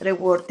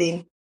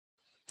rewarding.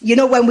 You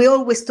know, when we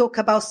always talk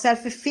about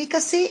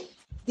self-efficacy,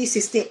 this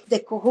is the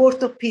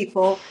cohort of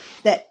people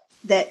that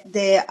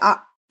they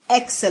are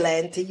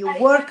excellent. You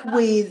work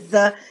with,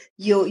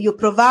 you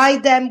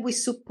provide them with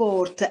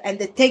support, and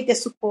they take the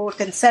support,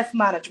 and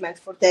self-management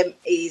for them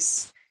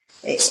is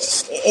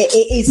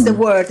the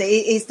word.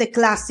 It is the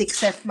classic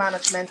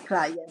self-management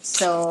client.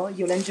 So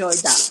you'll enjoy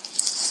that.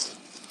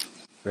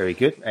 Very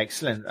good.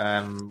 Excellent.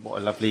 What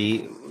a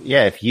lovely,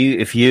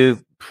 if you're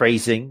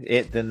praising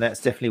it, then that's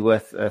definitely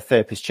worth a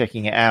therapist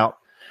checking it out.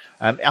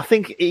 I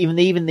think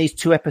even these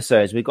 2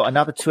 episodes, we've got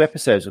another 2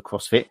 episodes of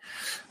CrossFit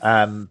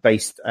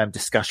based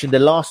discussion. The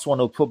last one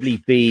will probably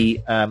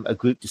be a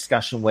group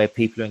discussion where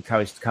people are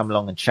encouraged to come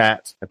along and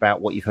chat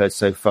about what you've heard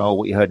so far,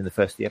 what you heard in the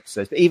first 3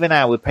 episodes. But even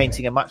now, we're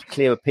painting a much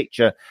clearer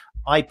picture.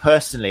 I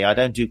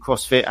don't do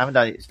CrossFit. I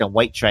haven't done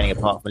weight training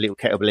apart from a little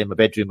kettlebell in my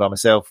bedroom by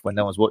myself when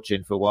no one's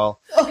watching for a while.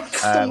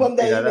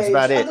 That's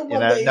about it.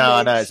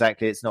 I know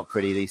exactly. It's not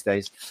pretty these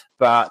days,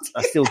 but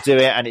I still do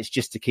it, and it's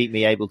just to keep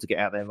me able to get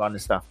out there and run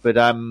and stuff. But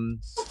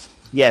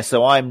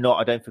so I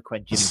don't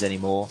frequent gyms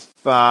anymore,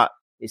 but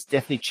it's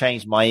definitely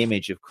changed my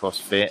image of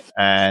CrossFit,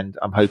 and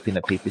I'm hoping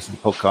that people listening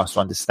to the podcast are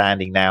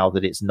understanding now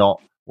that it's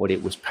not what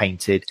it was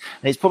painted,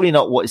 and it's probably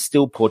not what is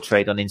still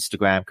portrayed on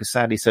Instagram, because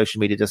sadly social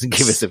media doesn't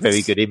give us a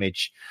very good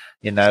image.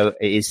 You know,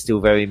 it is still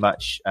very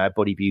much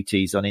body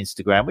beauties on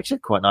Instagram, which are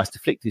quite nice to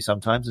flick through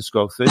sometimes and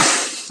scroll through,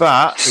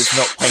 but it's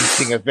not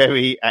painting a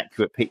very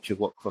accurate picture of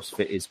what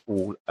CrossFit is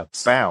all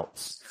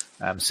about.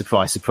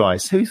 Surprise,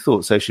 surprise. Who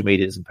thought social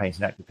media doesn't paint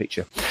an accurate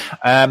picture?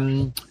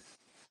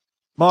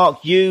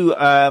 Mark, you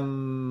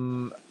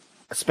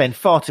spend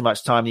far too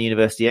much time in the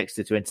University of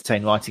Exeter to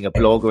entertain writing a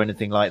blog or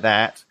anything like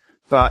that.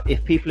 But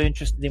if people are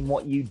interested in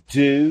what you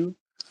do,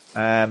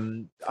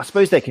 I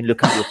suppose they can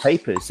look up your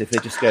papers if they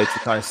just go to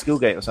kind of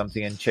Skillgate or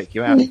something and check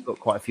you out. You've got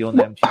quite a few on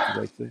there to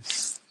go through.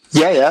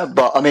 Yeah.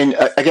 But I mean,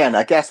 again,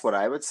 I guess what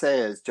I would say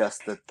is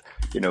just that,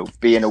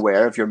 being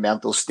aware of your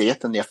mental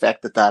state and the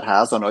effect that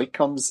has on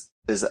outcomes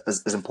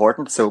is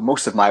important. So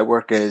most of my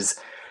work is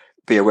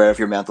be aware of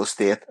your mental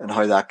state and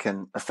how that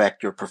can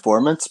affect your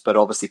performance. But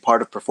obviously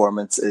part of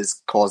performance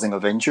is causing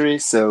of injury.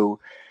 So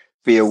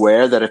be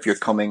aware that if you're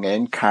coming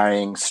in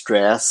carrying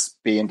stress,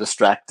 being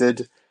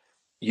distracted,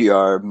 you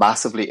are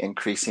massively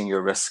increasing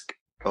your risk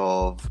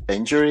of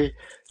injury.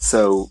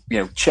 So,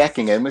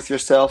 checking in with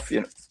yourself,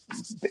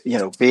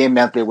 being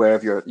mentally aware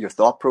of your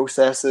thought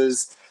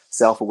processes,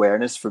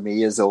 self-awareness for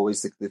me is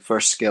always the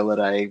first skill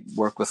that I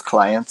work with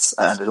clients.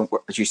 And I don't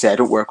work, as you say, I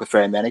don't work with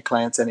very many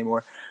clients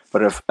anymore.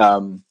 But if,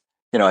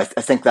 I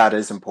think that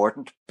is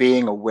important.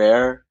 Being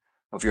aware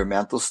of your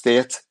mental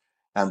state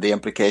and the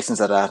implications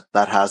that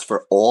has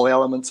for all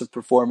elements of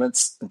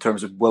performance in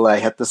terms of, will I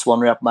hit this 1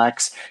 rep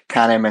max?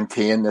 Can I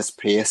maintain this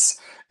pace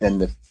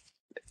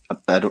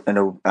I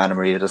know Anna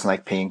Maria doesn't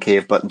like pain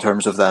cave, but in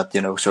terms of that,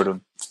 sort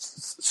of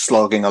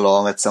slogging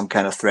along at some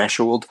kind of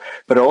threshold,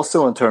 but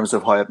also in terms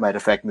of how it might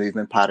affect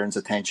movement patterns,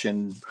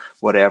 attention,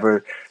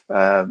 whatever,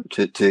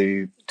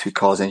 to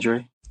cause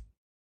injury.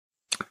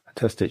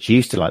 Fantastic. She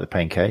used to like the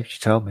pain cave. She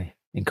told me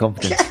in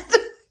confidence.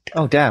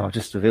 Oh, damn. I've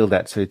just revealed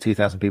that to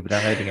 2,000 people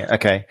downloading it.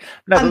 Okay.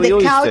 No, and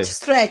the couch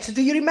stretch.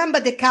 Do you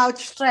remember the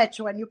couch stretch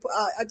when you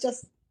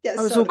It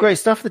was all great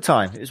stuff at the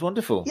time. It was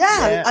wonderful.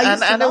 Yeah.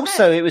 And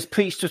also it was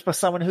preached to us by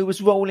someone who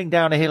was rolling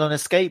down a hill on a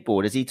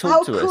skateboard as he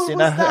talked to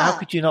us. How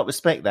could you not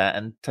respect that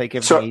and take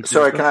everything?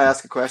 Sorry, can I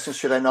ask a question?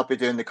 Should I not be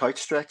doing the couch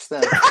stretch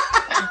then?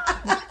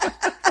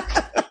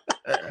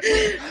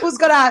 Who's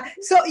gonna?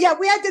 So yeah,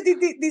 we had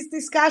this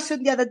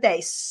discussion the other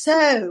day.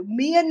 So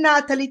me and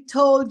Natalie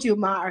told you,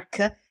 Mark,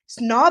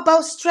 it's not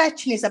about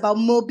stretching; it's about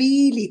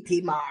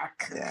mobility,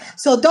 Mark. Yeah.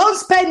 So don't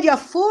spend your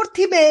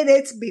 40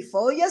 minutes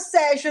before your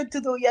session to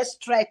do your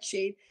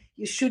stretching.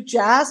 You should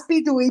just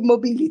be doing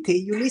mobility.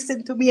 You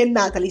listen to me and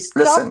Natalie.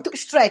 Stop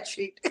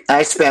stretching.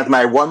 I spent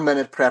my 1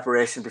 minute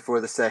preparation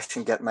before the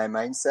session getting my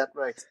mindset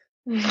right.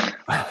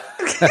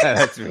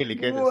 That's really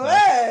good.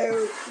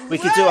 We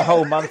could do a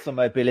whole month on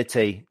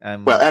mobility.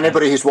 Well,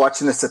 anybody who's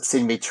watching this that's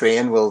seen me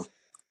train will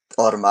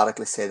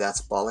automatically say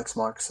that's bollocks,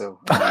 Mark. So,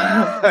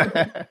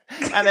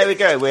 and there we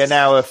go. We're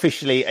now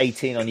officially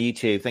 18 on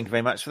YouTube. Thank you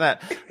very much for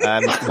that,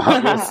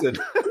 Mark Wilson.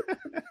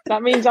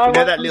 That means I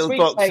that little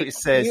box which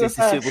says this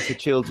is suitable for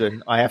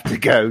children. I have to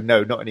go.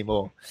 No, not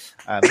anymore.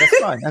 That's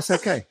fine. That's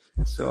okay.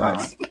 That's all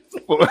right.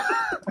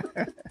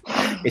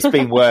 It's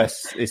been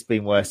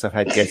worse. I've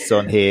had guests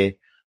on here.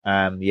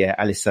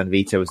 Alice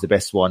Sanvita was the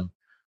best one.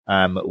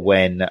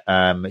 When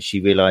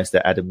she realized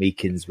that Adam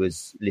Meekins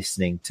was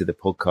listening to the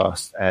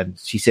podcast, and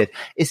she said,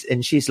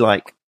 and she's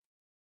like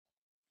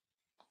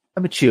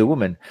a mature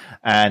woman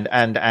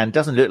and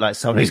doesn't look like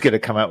someone who's going to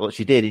come out what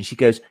she did. And she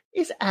goes,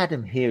 "Is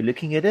Adam here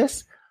looking at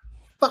us?"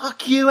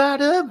 Fuck you,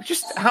 Adam!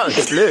 Just out of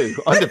the blue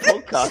on the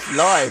podcast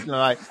live. And I'm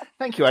like,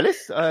 thank you,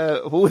 Alice.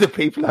 Of all the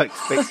people I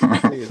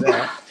expected to see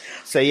there.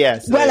 So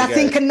yes. Well, I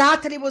think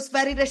Natalie was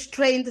very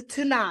restrained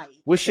tonight.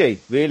 Was she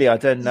really? I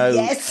don't know.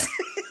 Yes.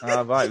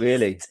 Oh, right,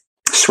 really.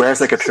 Swears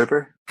like a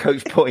trooper.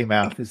 Coach Potty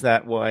Mouth. Is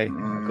that why I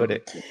got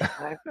it?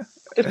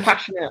 Just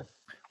passionate.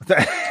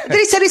 There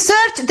is a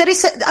research.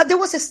 There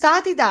was a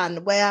study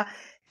done where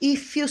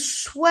if you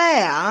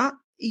swear.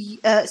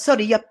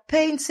 Your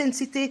pain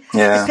sensitivity,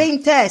 the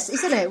pain test,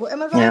 isn't it?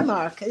 Am I right,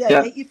 Mark?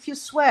 Yeah. If you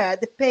swear,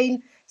 the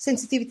pain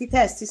sensitivity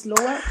test is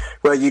lower.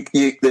 Well,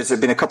 there's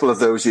been a couple of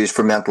those used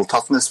for mental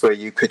toughness, where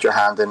you put your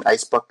hand in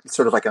ice bucket,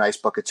 sort of like an ice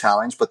bucket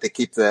challenge, but they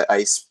keep the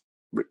ice,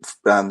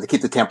 they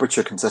keep the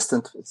temperature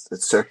consistent.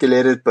 It's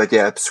circulated,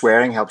 but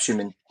swearing helps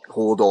you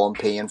hold on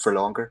pain for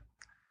longer.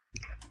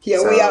 Yeah,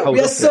 so, we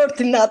are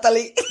certain,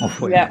 Natalie.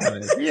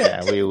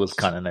 We always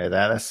kind of know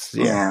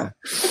that.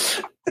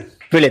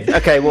 Brilliant.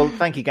 Okay, well,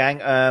 thank you, gang.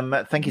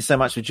 Thank you so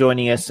much for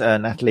joining us,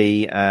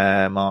 Natalie,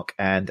 Mark,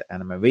 and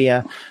Anna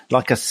Maria.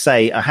 Like I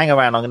say, hang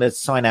around. I'm going to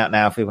sign out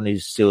now for everyone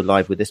who's still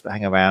live with this, but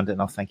hang around,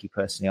 and I'll thank you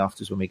personally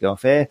afterwards when we go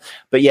off air.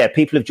 But yeah,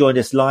 people have joined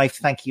us live.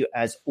 Thank you,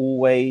 as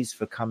always,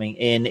 for coming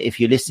in. If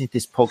you're listening to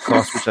this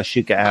podcast, which I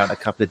should get out in a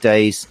couple of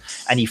days,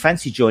 and you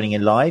fancy joining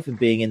in live and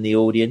being in the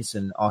audience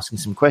and asking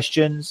some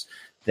questions,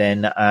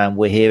 then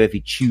we're here every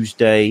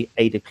Tuesday,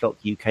 8 o'clock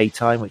UK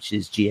time, which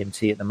is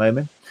GMT at the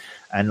moment.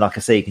 And like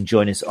I say, you can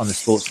join us on the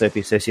Sports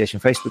Therapy Association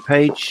Facebook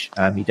page.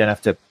 You don't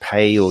have to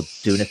pay or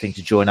do anything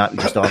to join up. You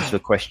just answer a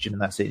question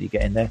and that's it. You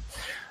get in there.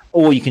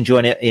 Or you can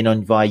join it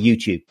via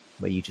YouTube,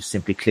 where you just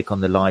simply click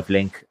on the live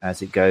link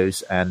as it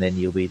goes, and then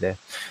you'll be there.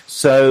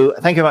 So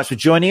thank you very much for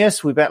joining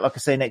us. We'll be back, like I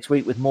say, next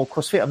week with more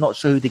CrossFit. I'm not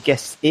sure who the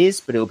guest is,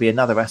 but it'll be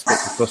another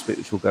aspect of CrossFit,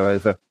 which we'll go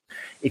over.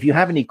 If you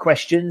have any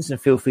questions, then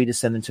feel free to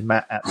send them to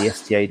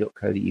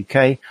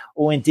matt@thesta.co.uk,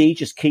 or indeed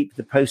just keep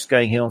the post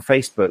going here on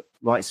Facebook.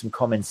 Write some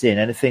comments in,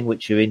 anything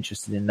which you're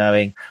interested in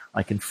knowing.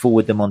 I can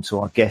forward them on to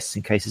our guests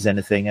in case there's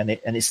anything, and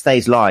it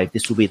stays live.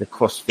 This will be the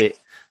CrossFit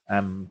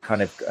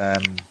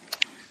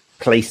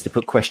place to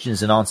put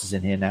questions and answers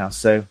in here now.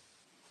 So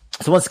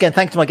once again,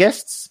 thanks to my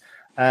guests.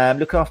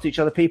 Look after each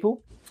other,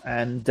 people,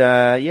 and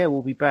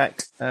we'll be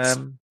back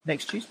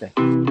next Tuesday.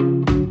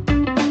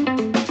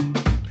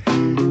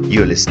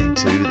 You're listening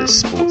to the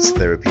Sports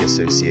Therapy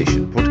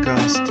Association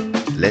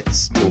podcast.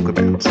 Let's talk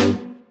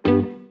about.